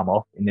really come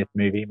off in this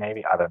movie,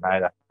 maybe. I don't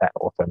know. That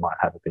also might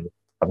have a bit of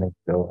something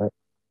to do with it.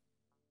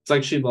 It's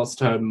like she lost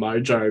her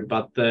mojo,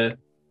 but the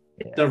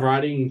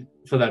writing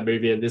for that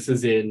movie, and this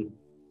is in,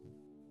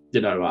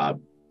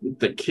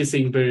 the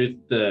Kissing Booth,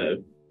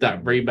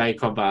 that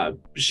remake of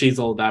She's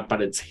All That,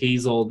 but it's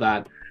He's All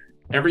That.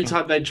 Every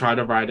time they try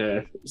to write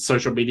a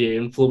social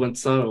media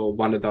influencer or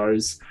one of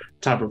those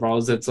type of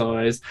roles, it's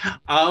always,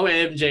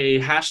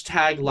 OMG,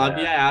 hashtag love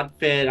your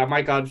outfit. Oh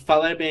my God,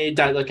 follow me,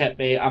 don't look at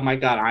me. Oh my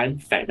God, I'm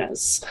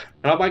famous.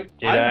 And I'm like,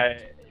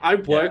 I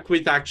work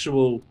with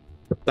actual,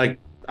 like,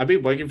 I've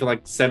been working for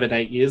like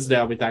 7-8 years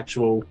now with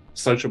actual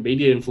social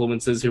media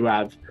influencers who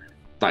have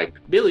like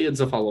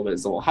millions of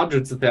followers or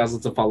hundreds of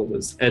thousands of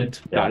followers, and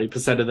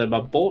 90% of them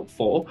are bought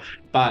for,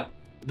 but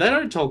they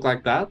don't talk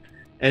like that.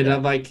 And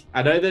I'm like,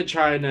 I know they're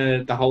trying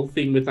to, the whole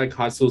thing with like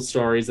high school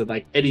stories and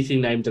like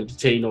anything aimed at a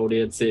teen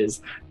audience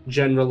is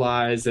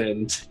generalize,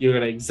 and you're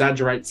going to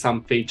exaggerate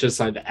some features.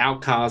 So the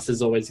outcast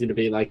is always going to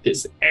be like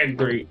this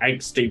angry,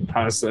 angsty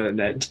person,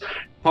 and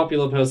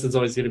popular person's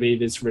always going to be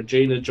this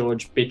Regina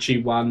George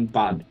bitchy one.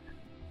 But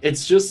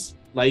it's just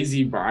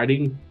lazy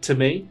writing to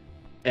me,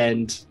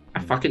 and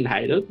I fucking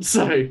hate it.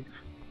 So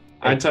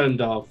I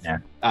turned off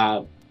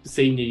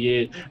senior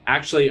year.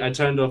 Actually, I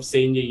turned off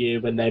senior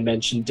year when they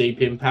mentioned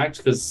Deep Impact,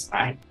 because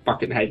I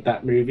fucking hate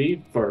that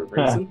movie for a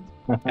reason.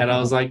 And I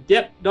was like,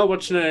 yep, not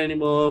watching it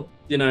anymore.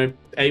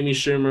 Amy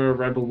Schumer or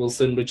Rebel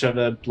Wilson,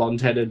 whichever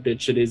blonde-headed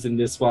bitch it is in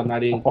this one, I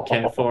didn't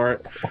care for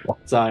it.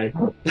 So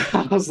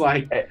I was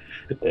like,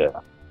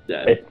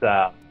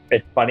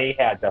 It's funny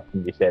how,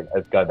 Justin, you said,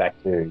 let's go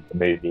back to the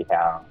movie,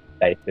 how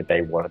they said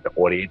they wanted the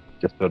audience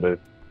to sort of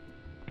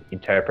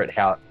interpret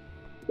how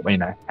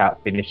it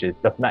finishes.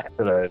 Doesn't that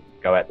sort of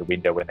go out the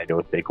window when they do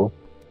a sequel?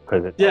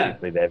 Because it's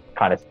obviously they've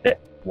kind of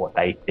set what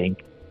they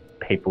think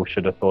people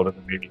should have thought of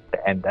the movie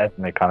to end as,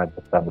 and they kind of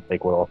just done the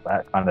sequel off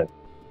that. Kind of,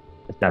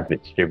 it sounds a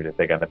bit stupid if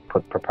they're going to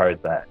propose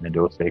that and then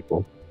do a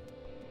sequel.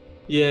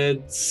 Yeah,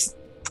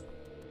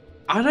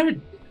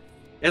 and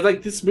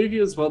like this movie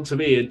as well, to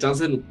me, it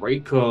doesn't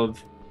reek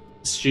of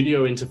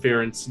studio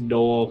interference,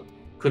 nor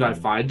could I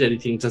find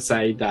anything to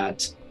say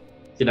that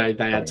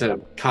they had to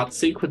cut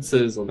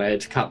sequences or they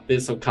had to cut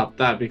this or cut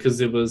that,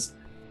 because it was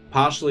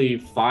partially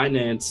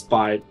financed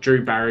by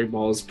Drew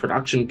Barrymore's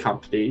production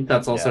company.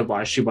 That's also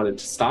why she wanted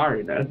to star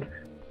in it.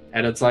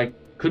 And it's like,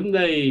 couldn't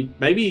they,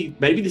 maybe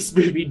this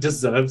movie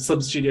deserves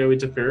some studio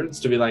interference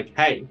to be like,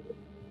 hey,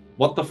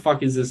 what the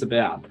fuck is this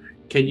about?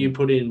 Can you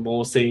put in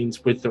more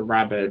scenes with the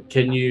rabbit?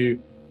 Can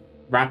you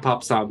wrap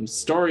up some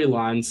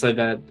storylines so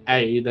that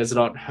there's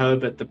not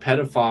Herbert the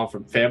pedophile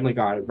from Family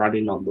Guy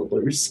running on the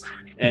loose?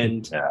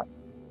 And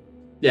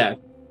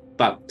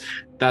but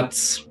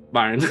that's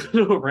my own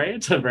little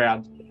rant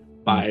around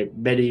my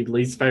many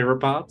least favorite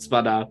parts.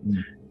 But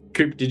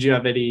Coop, did you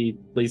have any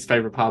least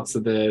favorite parts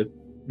of the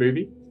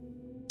movie?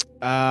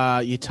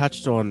 You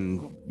touched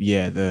on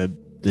the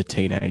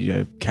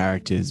teenager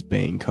characters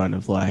being kind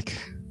of like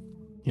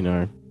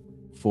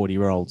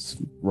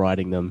 40-year-olds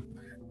writing them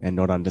and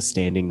not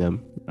understanding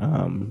them,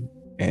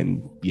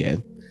 and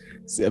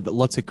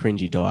lots of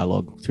cringy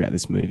dialogue throughout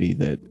this movie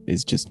that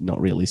is just not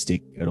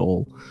realistic at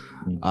all.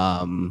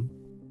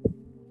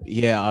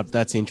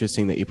 That's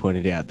interesting that you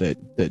pointed out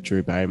that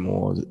Drew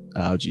Barrymore,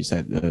 would you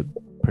say the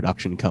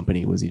production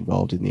company was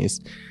involved in this,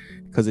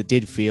 because it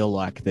did feel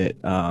like that.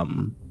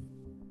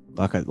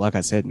 Like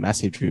I said,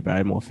 massive Drew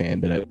Barrymore fan,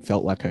 but it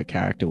felt like her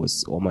character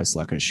was almost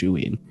like a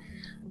shoe-in.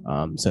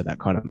 So that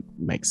kind of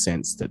makes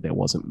sense that there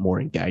wasn't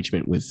more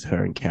engagement with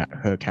her and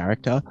her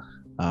character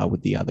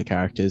with the other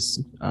characters.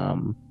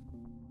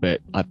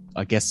 But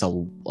I guess a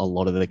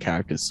lot of the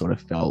characters sort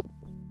of felt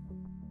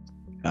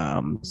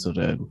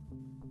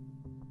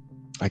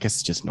I guess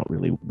it's just not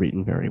really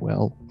written very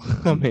well.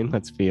 I mean,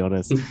 let's be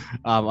honest.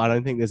 I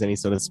don't think there's any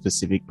sort of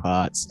specific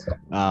parts.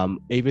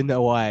 Even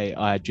though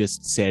I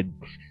just said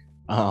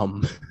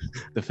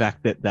the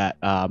fact that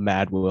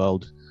Mad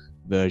World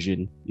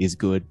version is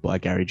good by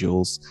Gary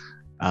Jules,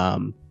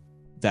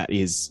 that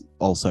is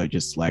also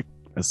just like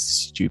a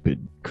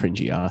stupid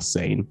cringy ass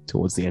scene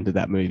towards the end of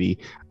that movie,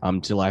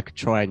 to like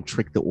try and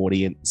trick the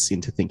audience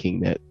into thinking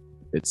that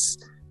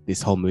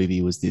this whole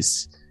movie was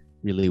this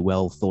really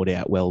well thought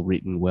out, well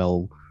written,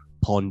 well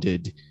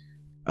pondered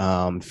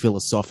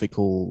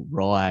philosophical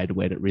ride,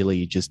 when it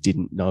really just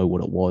didn't know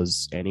what it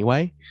was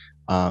anyway.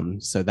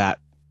 So that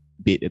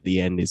bit at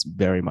the end is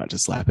very much a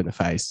slap in the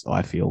face,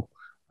 I feel,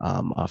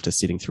 after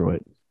sitting through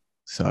it.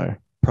 So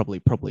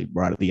probably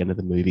right at the end of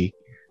the movie,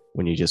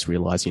 when you just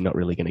realize you're not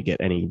really going to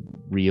get any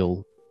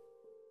real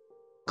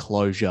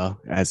closure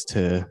as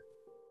to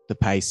the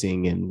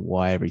pacing and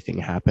why everything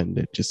happened,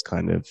 it just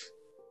kind of,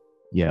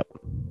 yeah,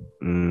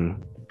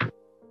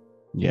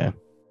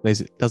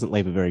 it doesn't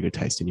leave a very good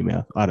taste in your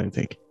mouth, I don't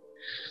think.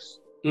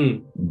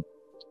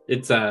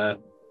 It's a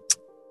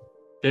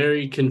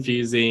very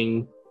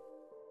confusing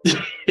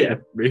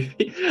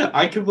movie.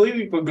 I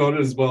completely forgot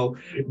as well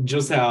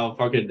just how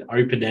fucking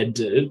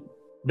open-ended,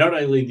 not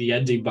only the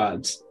ending,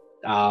 but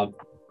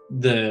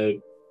the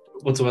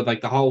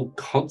whole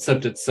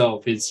concept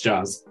itself is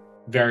just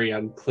very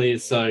unclear.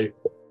 So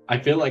I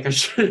feel like I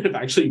should have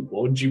actually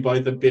warned you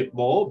both a bit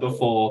more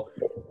before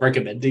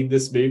recommending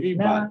this movie.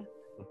 But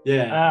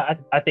yeah,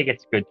 I think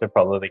it's good to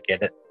probably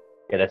get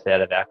us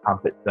out of our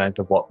comfort zones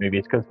of what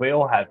movies, because we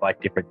all have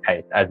like different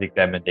tastes, as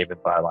examined even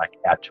by like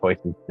our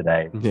choices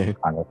today,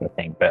 kind of a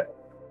thing. But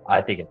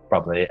I think it's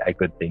probably a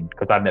good thing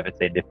because I've never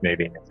seen this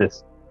movie, and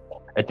it's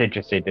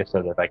interesting to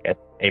sort of like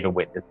even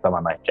witness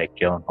someone like Jake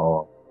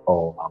Gyllenhaal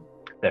or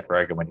Seth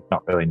Rogen when he's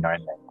not really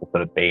known that, to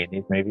sort of be in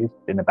these movies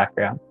in the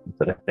background and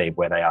sort of see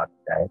where they are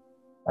today.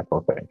 That's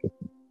also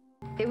interesting.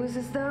 It was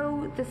as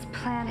though this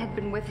plan had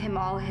been with him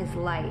all his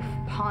life,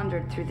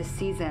 pondered through the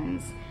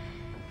seasons.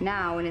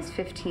 Now, in his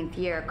 15th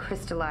year,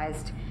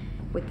 crystallized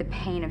with the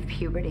pain of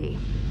puberty.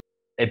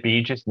 It'd be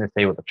interesting to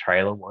see what the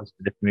trailer was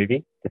for this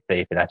movie, to see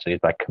if it actually is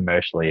like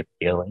commercially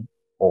appealing,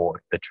 or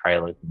if the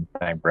trailer's in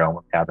the same realm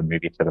of how the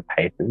movie sort of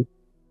paces.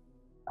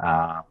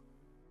 I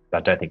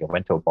don't think it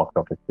went to a box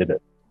office, did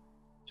it?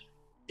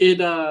 It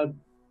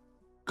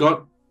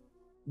got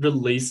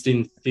released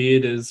in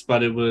theaters,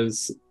 but it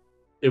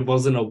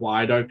wasn't a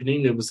wide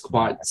opening. It was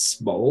quite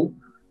small.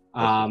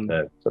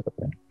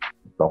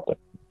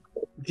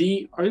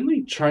 The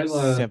only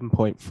trailer,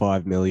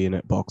 $7.5 million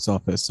at box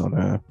office on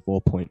a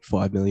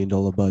 $4.5 million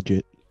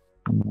budget.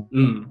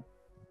 And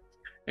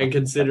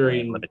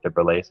considering limited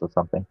release or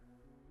something,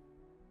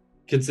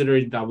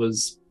 considering that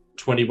was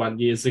 21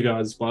 years ago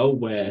as well,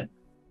 where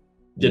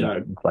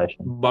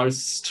inflation,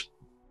 most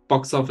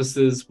box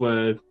offices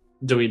were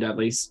doing at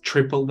least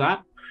triple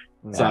that.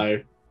 So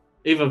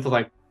even for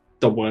like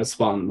the worst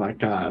one, like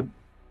there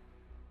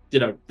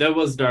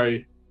was no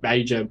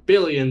major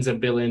billions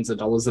and billions of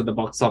dollars at the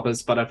box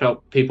office, but I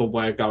felt people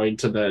were going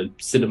to the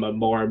cinema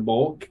more and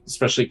more,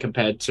 especially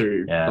compared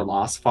to the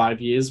last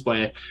 5 years,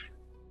 where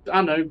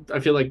I don't know, I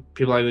feel like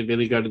people only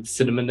really go to the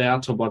cinema now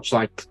to watch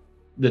like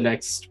the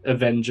next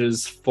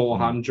Avengers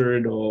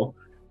 400 or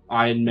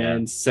Iron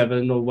Man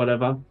 7 or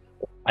whatever.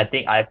 I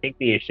think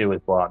the issue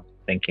is, while I'm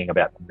thinking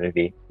about the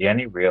movie, the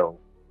only real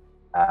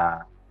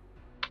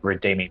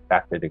redeeming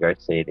factor to go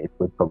see it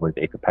would probably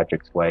be for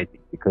Patrick Swayze,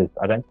 because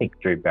I don't think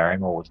Drew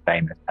Barrymore was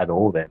famous at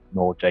all then,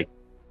 nor Jake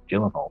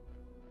Gyllenhaal.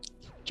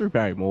 Drew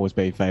Barrymore was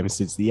being famous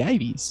since the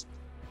 80s.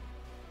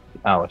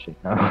 Oh, was she?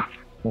 No.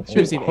 She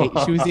was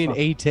in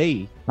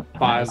E.T.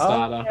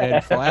 Firestarter.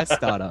 And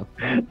Firestarter.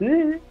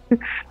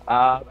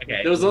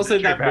 Okay. There was also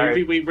that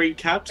movie we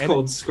recapped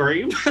called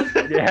Scream.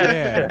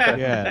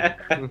 Yeah.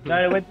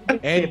 No,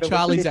 and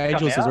Charlie's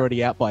Angels was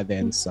already out by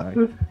then,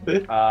 so.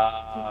 Okay,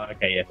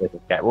 yes.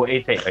 Okay. Well,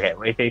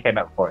 E.T. came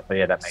out before it, so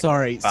yeah, that makes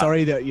sense.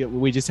 Sorry that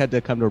we just had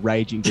to come to a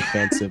raging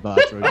defense of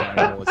Drew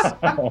Barrymore's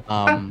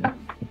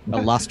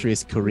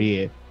illustrious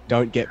career.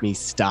 Don't get me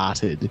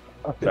started.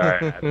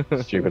 Sorry,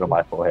 I'm stupid on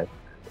my forehead.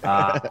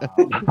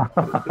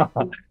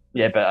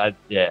 Yeah, but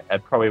I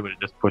probably would have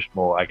just pushed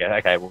more. I guess.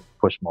 Okay, we'll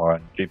push more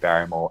on Drew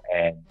Barrymore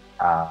and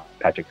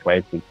Patrick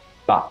Swayze.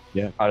 But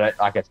I don't,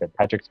 like I said,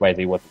 Patrick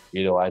Swayze wasn't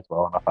utilised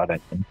well enough, I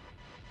don't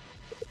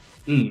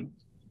think.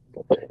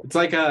 It's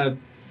like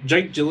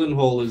Jake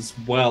Gyllenhaal as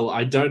well.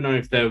 I don't know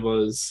if there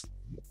was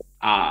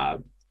I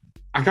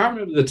can't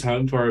remember the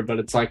term for it, but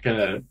it's like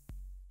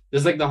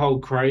there's like the whole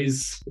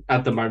craze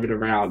at the moment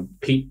around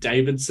Pete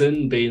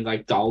Davidson being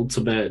like the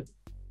ultimate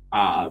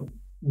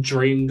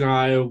dream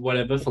guy or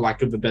whatever, for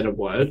lack of a better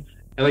word.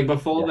 And like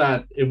before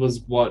that, it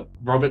was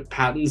Robert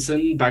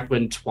Pattinson back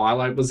when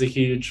Twilight was a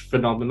huge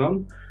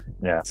phenomenon.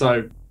 Yeah.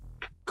 So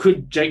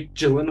could Jake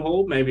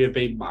Gyllenhaal maybe have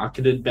been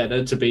marketed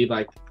better to be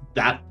like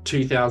that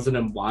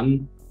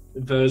 2001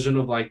 version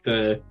of like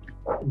the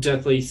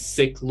deathly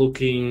sick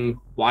looking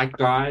white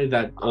guy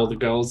that all the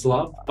girls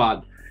love?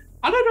 But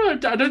I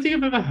don't know. I don't think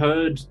I've ever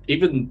heard,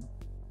 even,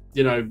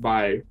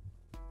 my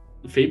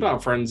female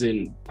friends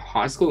in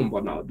high school and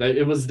whatnot,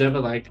 it was never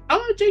like,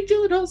 oh, Jake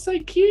Gyllenhaal's so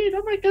cute,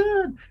 oh my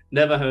god.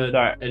 Never heard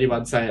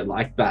anyone say it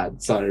like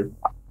that. So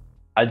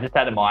I just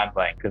had a mind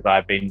blank because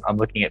I'm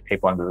looking at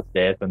People Under the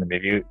Stairs when the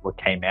movie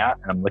came out,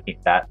 and I'm looking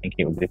at that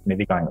thinking it was this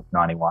movie going, it was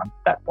 91.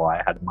 That's why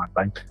I had a mind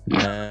blank.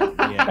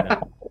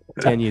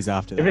 10 years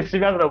after that. If it's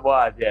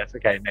 2001, yes,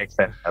 okay, makes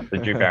sense. The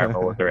Drew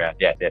Barrymore was around.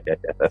 Yes.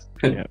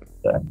 So,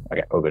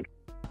 okay, all good.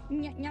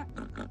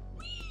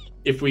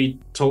 If we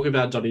talk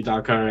about Donnie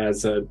Darko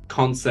as a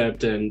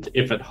concept and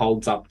if it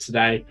holds up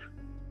today,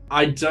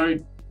 I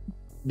don't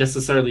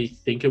necessarily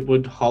think it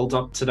would hold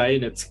up today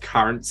in its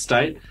current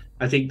state.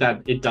 I think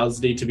that it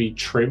does need to be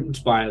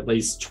trimmed by at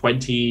least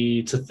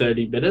 20 to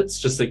 30 minutes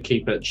just to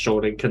keep it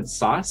short and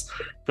concise.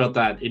 But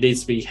that it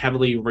needs to be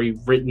heavily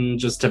rewritten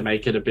just to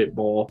make it a bit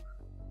more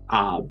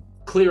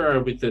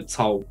clearer with its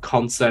whole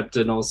concept,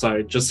 and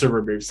also just to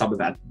remove some of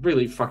that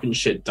really fucking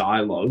shit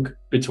dialogue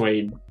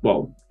between,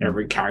 well,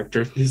 every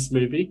character in this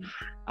movie.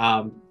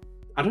 I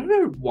don't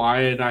know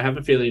why, and I have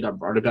a feeling I'm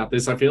right about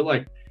this. I feel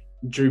like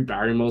Drew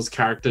Barrymore's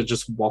character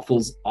just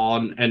waffles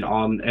on and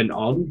on and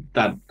on,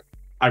 that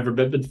I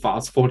remembered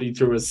fast forwarding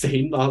through a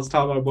scene last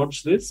time I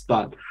watched this,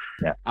 but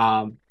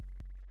I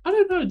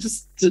don't know,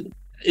 just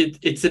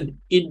it's an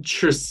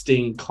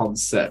interesting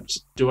concept.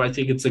 Do I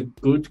think it's a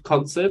good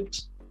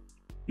concept?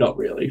 Not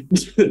really.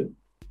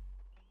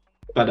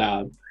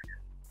 But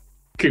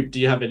Coop, do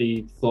you have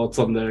any thoughts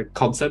on the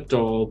concept,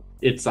 or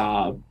it's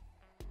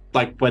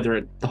like whether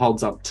it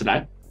holds up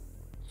today?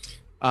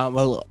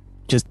 Well,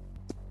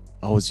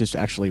 I was just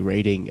actually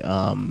reading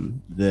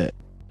that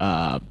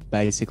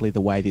basically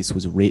the way this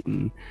was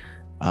written.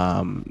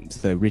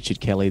 So Richard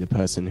Kelly, the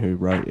person who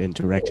wrote and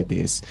directed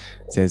this,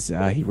 says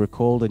he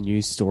recalled a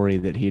news story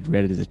that he had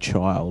read as a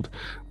child,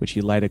 which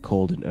he later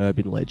called an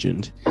urban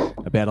legend,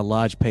 about a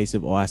large piece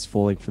of ice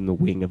falling from the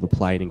wing of a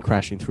plane and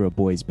crashing through a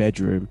boy's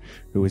bedroom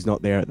who was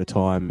not there at the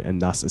time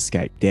and thus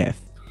escaped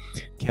death.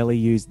 Kelly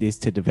used this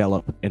to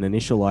develop an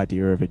initial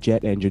idea of a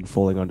jet engine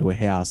falling onto a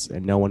house,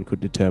 and no one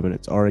could determine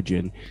its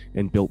origin,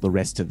 and built the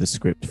rest of the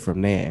script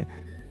from there.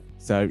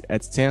 So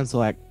it sounds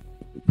like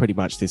pretty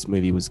much this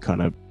movie was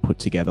kind of put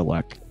together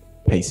like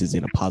pieces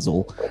in a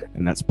puzzle,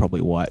 and that's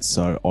probably why it's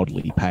so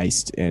oddly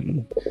paced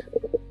and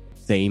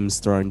themes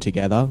thrown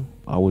together,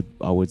 I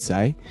would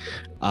say.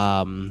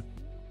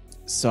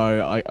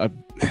 So I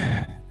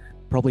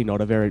probably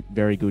not a very,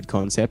 very good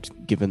concept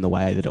given the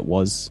way that it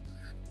was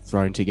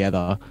thrown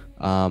together.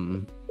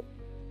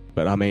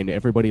 But I mean,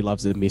 everybody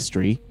loves a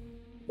mystery,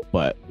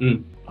 but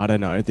I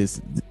don't know,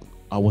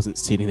 I wasn't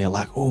sitting there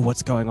like, oh,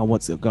 what's going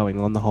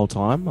on the whole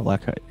time.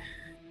 Like,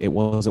 it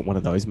wasn't one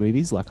of those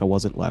movies. Like, I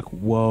wasn't like,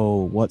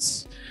 whoa,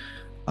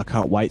 I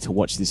can't wait to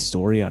watch this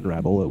story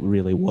unravel. It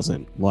really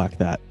wasn't like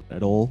that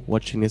at all.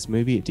 Watching this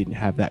movie, it didn't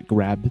have that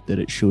grab that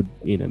it should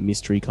in a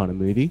mystery kind of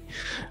movie.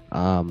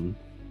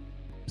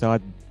 So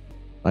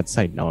I'd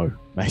say no,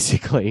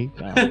 basically,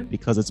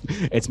 because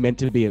it's meant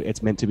to be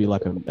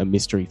like a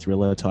mystery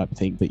thriller type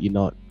thing, but you're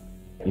not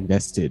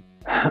invested.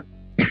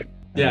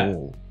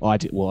 Yeah. I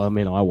did. Well, I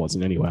mean, I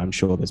wasn't anyway. I'm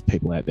sure there's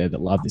people out there that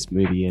love this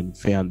movie and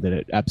found that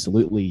it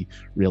absolutely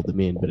reeled them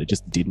in, but it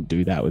just didn't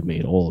do that with me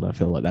at all. And I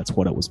feel like that's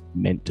what it was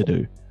meant to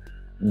do.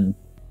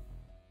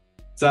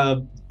 It's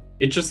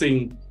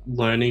interesting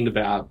learning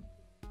about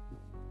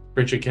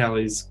Richard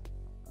Kelly's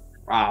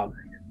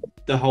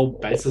the whole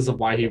basis of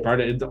why he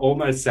wrote it. It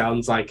almost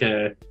sounds like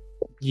a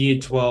Year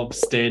 12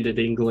 standard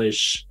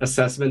English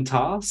assessment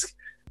task.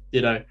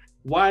 You know,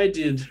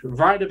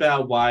 write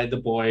about why the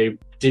boy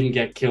didn't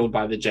get killed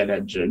by the jet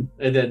engine,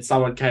 and then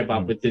someone came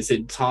up with this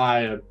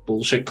entire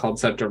bullshit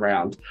concept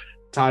around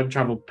time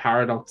travel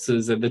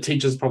paradoxes, and the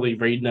teacher's probably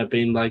reading it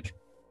being like,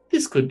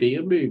 this could be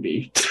a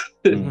movie.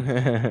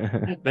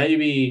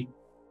 Maybe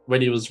when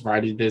he was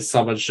writing this,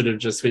 someone should have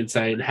just been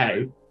saying,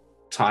 hey,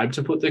 time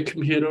to put the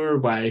computer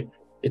away,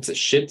 it's a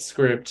shit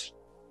script,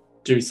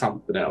 do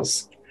something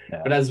else.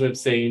 But as we've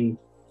seen,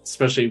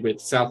 especially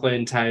with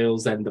Southland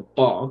Tales and The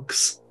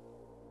Box,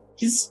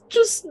 he's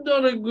just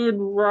not a good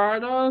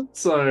writer,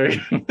 so...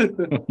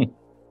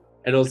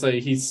 And also,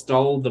 he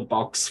stole The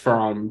Box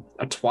from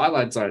a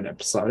Twilight Zone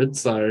episode,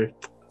 so...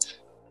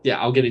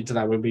 Yeah, I'll get into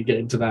that when we get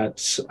into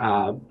that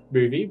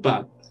movie,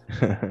 but...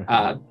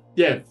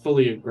 yeah,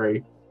 fully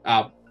agree.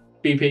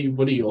 BP,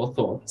 what are your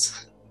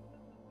thoughts?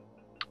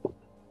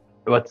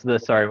 What's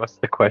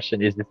the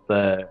question? Is this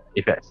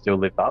if it still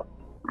lived up?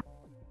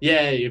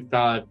 Yeah, if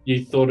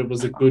you thought it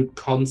was a good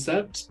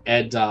concept,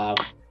 and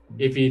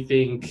if you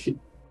think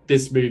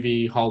this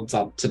movie holds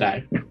up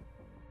today.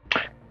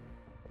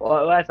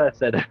 Well, as I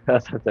said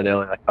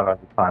earlier, like a couple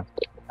of times,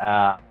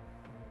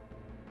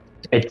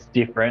 it's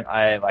different.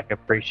 I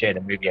appreciate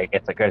a movie, I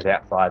guess, that goes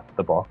outside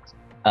the box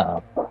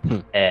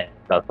and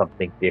does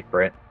something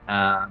different.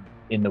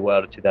 In the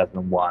world of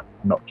 2001,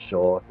 I'm not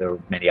sure if there were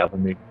many other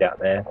movies out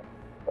there,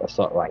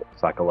 sort of like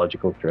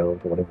psychological thrillers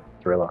or whatever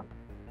thriller,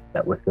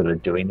 that were sort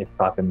of doing this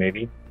type of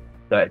movie.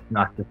 So it's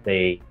nice to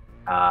see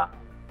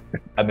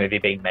a movie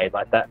being made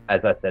like that.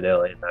 As I said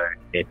earlier, though,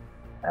 it's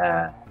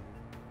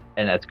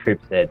and as Coop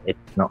said,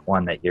 it's not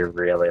one that you're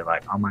really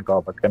like, oh my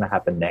god, what's going to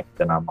happen next?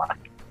 And I'm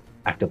like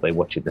actively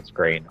watching the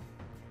screen.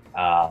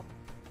 I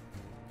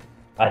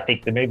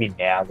think the movie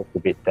now looks a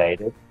bit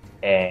dated,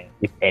 and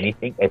if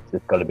anything, it's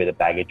just got a bit of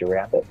baggage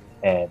around it.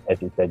 And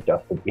as you said,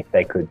 Justin, if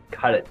they could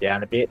cut it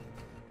down a bit,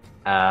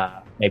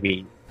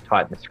 maybe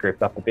tighten the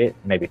script up a bit,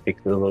 maybe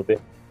fix it a little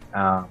bit,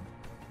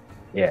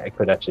 it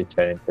could actually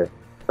turn into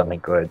something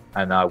good.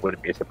 And I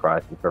wouldn't be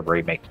surprised if a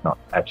remake's not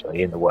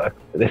actually in the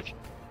works for this,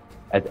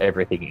 as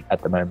everything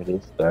at the moment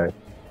is. So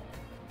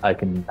I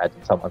can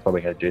imagine someone's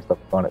probably going to do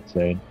something on it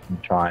soon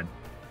and try and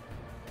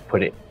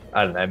put it,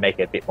 I don't know, make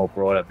it a bit more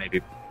broader,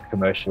 maybe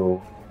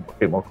commercial, a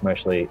bit more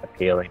commercially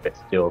appealing, but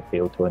still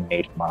appeal to a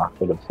niche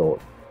market of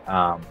sorts.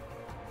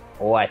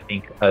 Or I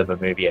think of a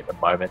movie at the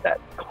moment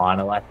that's kind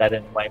of like that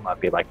in a way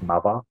might be like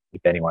Mother,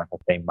 if anyone has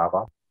seen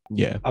Mother.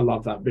 Yeah. I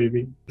love that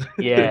movie.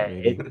 Yeah,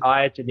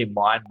 I actually didn't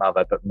mind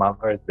Mother, but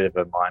Mother is a bit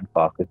of a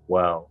mindfuck as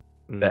well.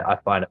 But I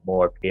find it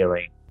more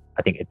appealing.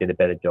 I think it did a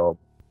better job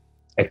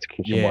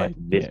execution-wise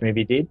than this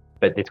movie did.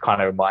 But this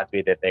kind of reminds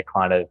me that they're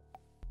kind of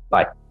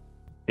like,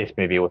 this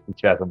movie was the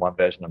 2001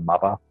 version of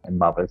Mother, and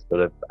Mother's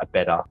sort of a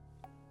better,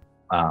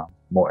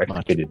 more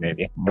executed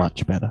movie.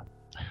 Much better.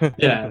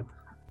 Yeah.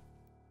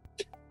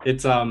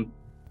 It's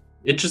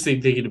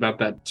interesting thinking about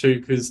that too,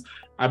 because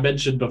I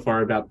mentioned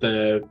before about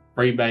the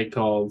remake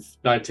of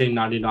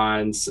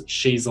 1999's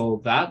She's All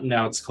That.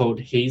 Now it's called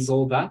He's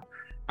All That.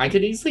 I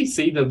could easily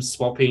see them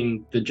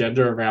swapping the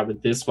gender around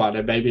with this one,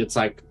 and maybe it's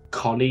like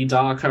Connie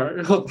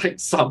Darko or like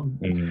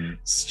some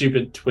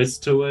stupid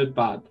twist to it.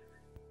 But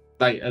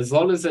like, as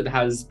long as it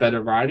has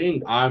better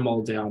writing, I'm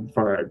all down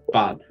for it.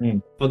 But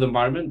for the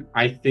moment,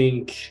 I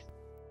think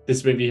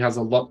this movie has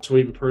a lot to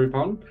improve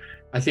on.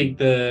 I think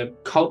the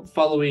cult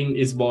following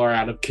is more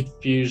out of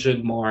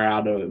confusion, more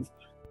out of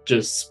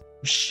just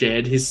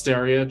shared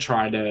hysteria,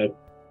 trying to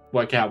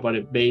work out what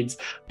it means.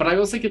 But I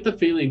also get the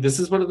feeling this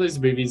is one of those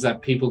movies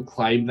that people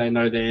claim they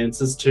know the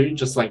answers to,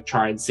 just like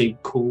try and seem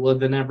cooler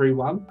than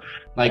everyone.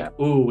 Like,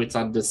 ooh, it's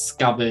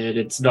undiscovered,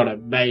 it's not a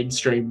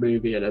mainstream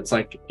movie, and it's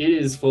like, it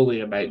is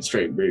fully a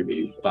mainstream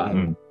movie, but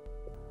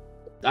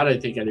I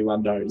don't think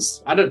anyone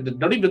knows.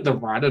 Not even the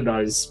writer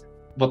knows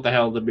what the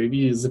hell the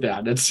movie is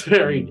about. It's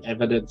very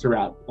evident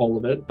throughout all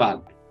of it,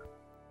 but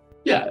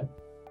yeah.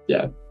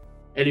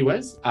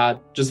 Anyways,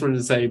 just wanted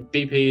to say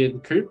BP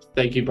and Coop,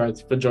 thank you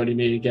both for joining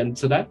me again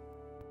today.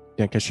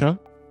 Dankeschön.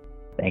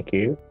 Thank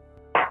you.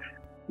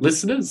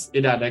 Listeners,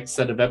 in our next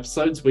set of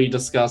episodes, we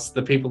discuss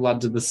The People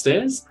Under the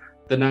Stairs,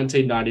 the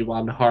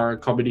 1991 horror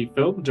comedy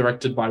film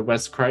directed by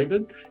Wes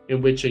Craven,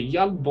 in which a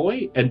young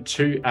boy and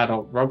two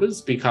adult robbers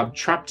become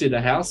trapped in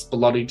a house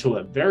belonging to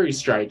a very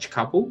strange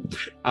couple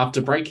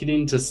after breaking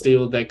in to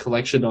steal their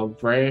collection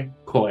of rare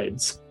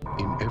coins.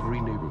 In every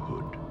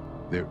neighborhood,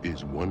 there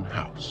is one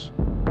house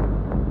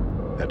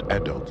that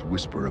adults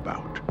whisper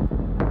about,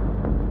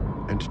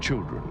 and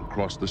children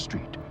cross the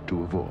street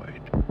to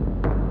avoid.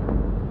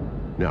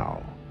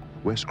 Now,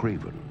 Wes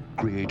Craven,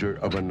 creator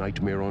of A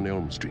Nightmare on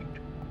Elm Street,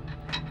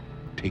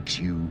 takes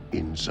you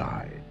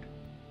inside.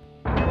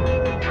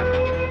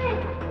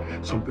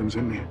 Something's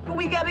in there.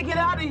 We gotta get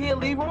out of here,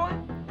 Leroy.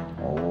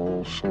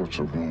 All sorts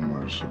of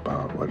rumors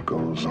about what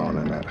goes on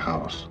in that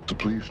house. The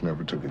police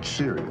never took it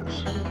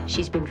serious.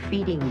 She's been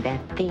feeding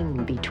that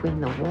thing between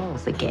the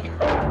walls again.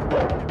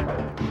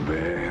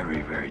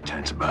 Very, very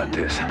tense about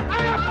this.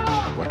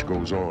 What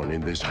goes on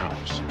in this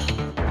house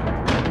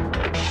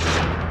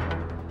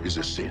is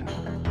a sin.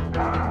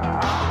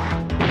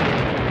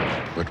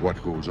 But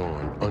what goes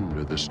on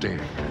under the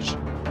stairs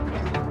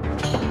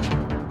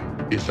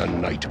is a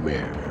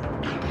nightmare.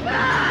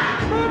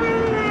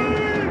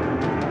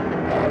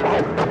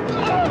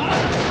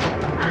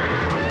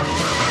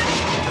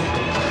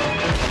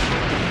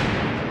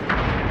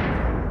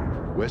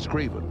 Wes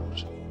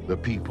Craven's The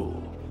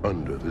People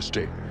Under the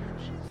Stairs.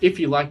 If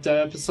you liked our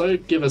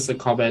episode, give us a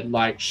comment,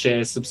 like,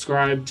 share,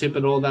 subscribe, tip,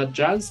 and all that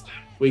jazz.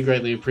 We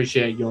greatly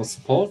appreciate your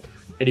support.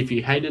 And if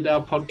you hated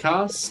our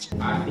podcast,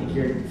 I think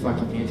you're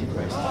fucking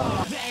Antichrist.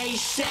 They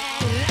said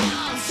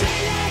I'm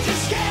teenage and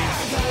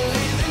scared the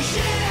living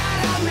shit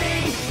out of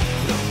me.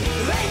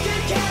 They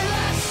could care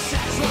less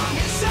as long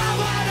as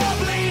someone will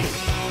bleed.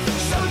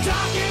 So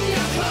darken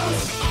your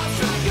clothes, I'll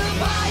strike a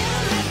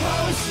violent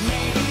pose.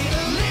 Maybe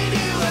it'll leave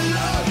you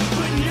alone,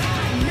 but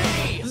not me.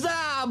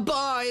 The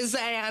boys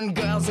and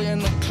girls in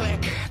the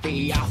clique,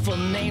 the awful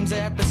names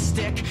at the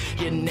stick.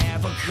 You're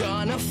never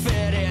gonna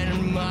fit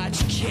in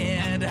much,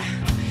 kid.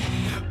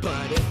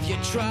 But if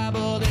you're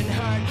troubled and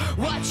hurt,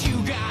 what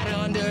you got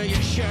under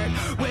your shirt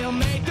will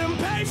make them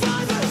pay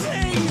for the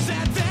things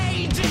that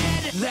they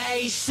did.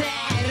 They said,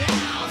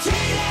 "I'll take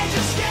it."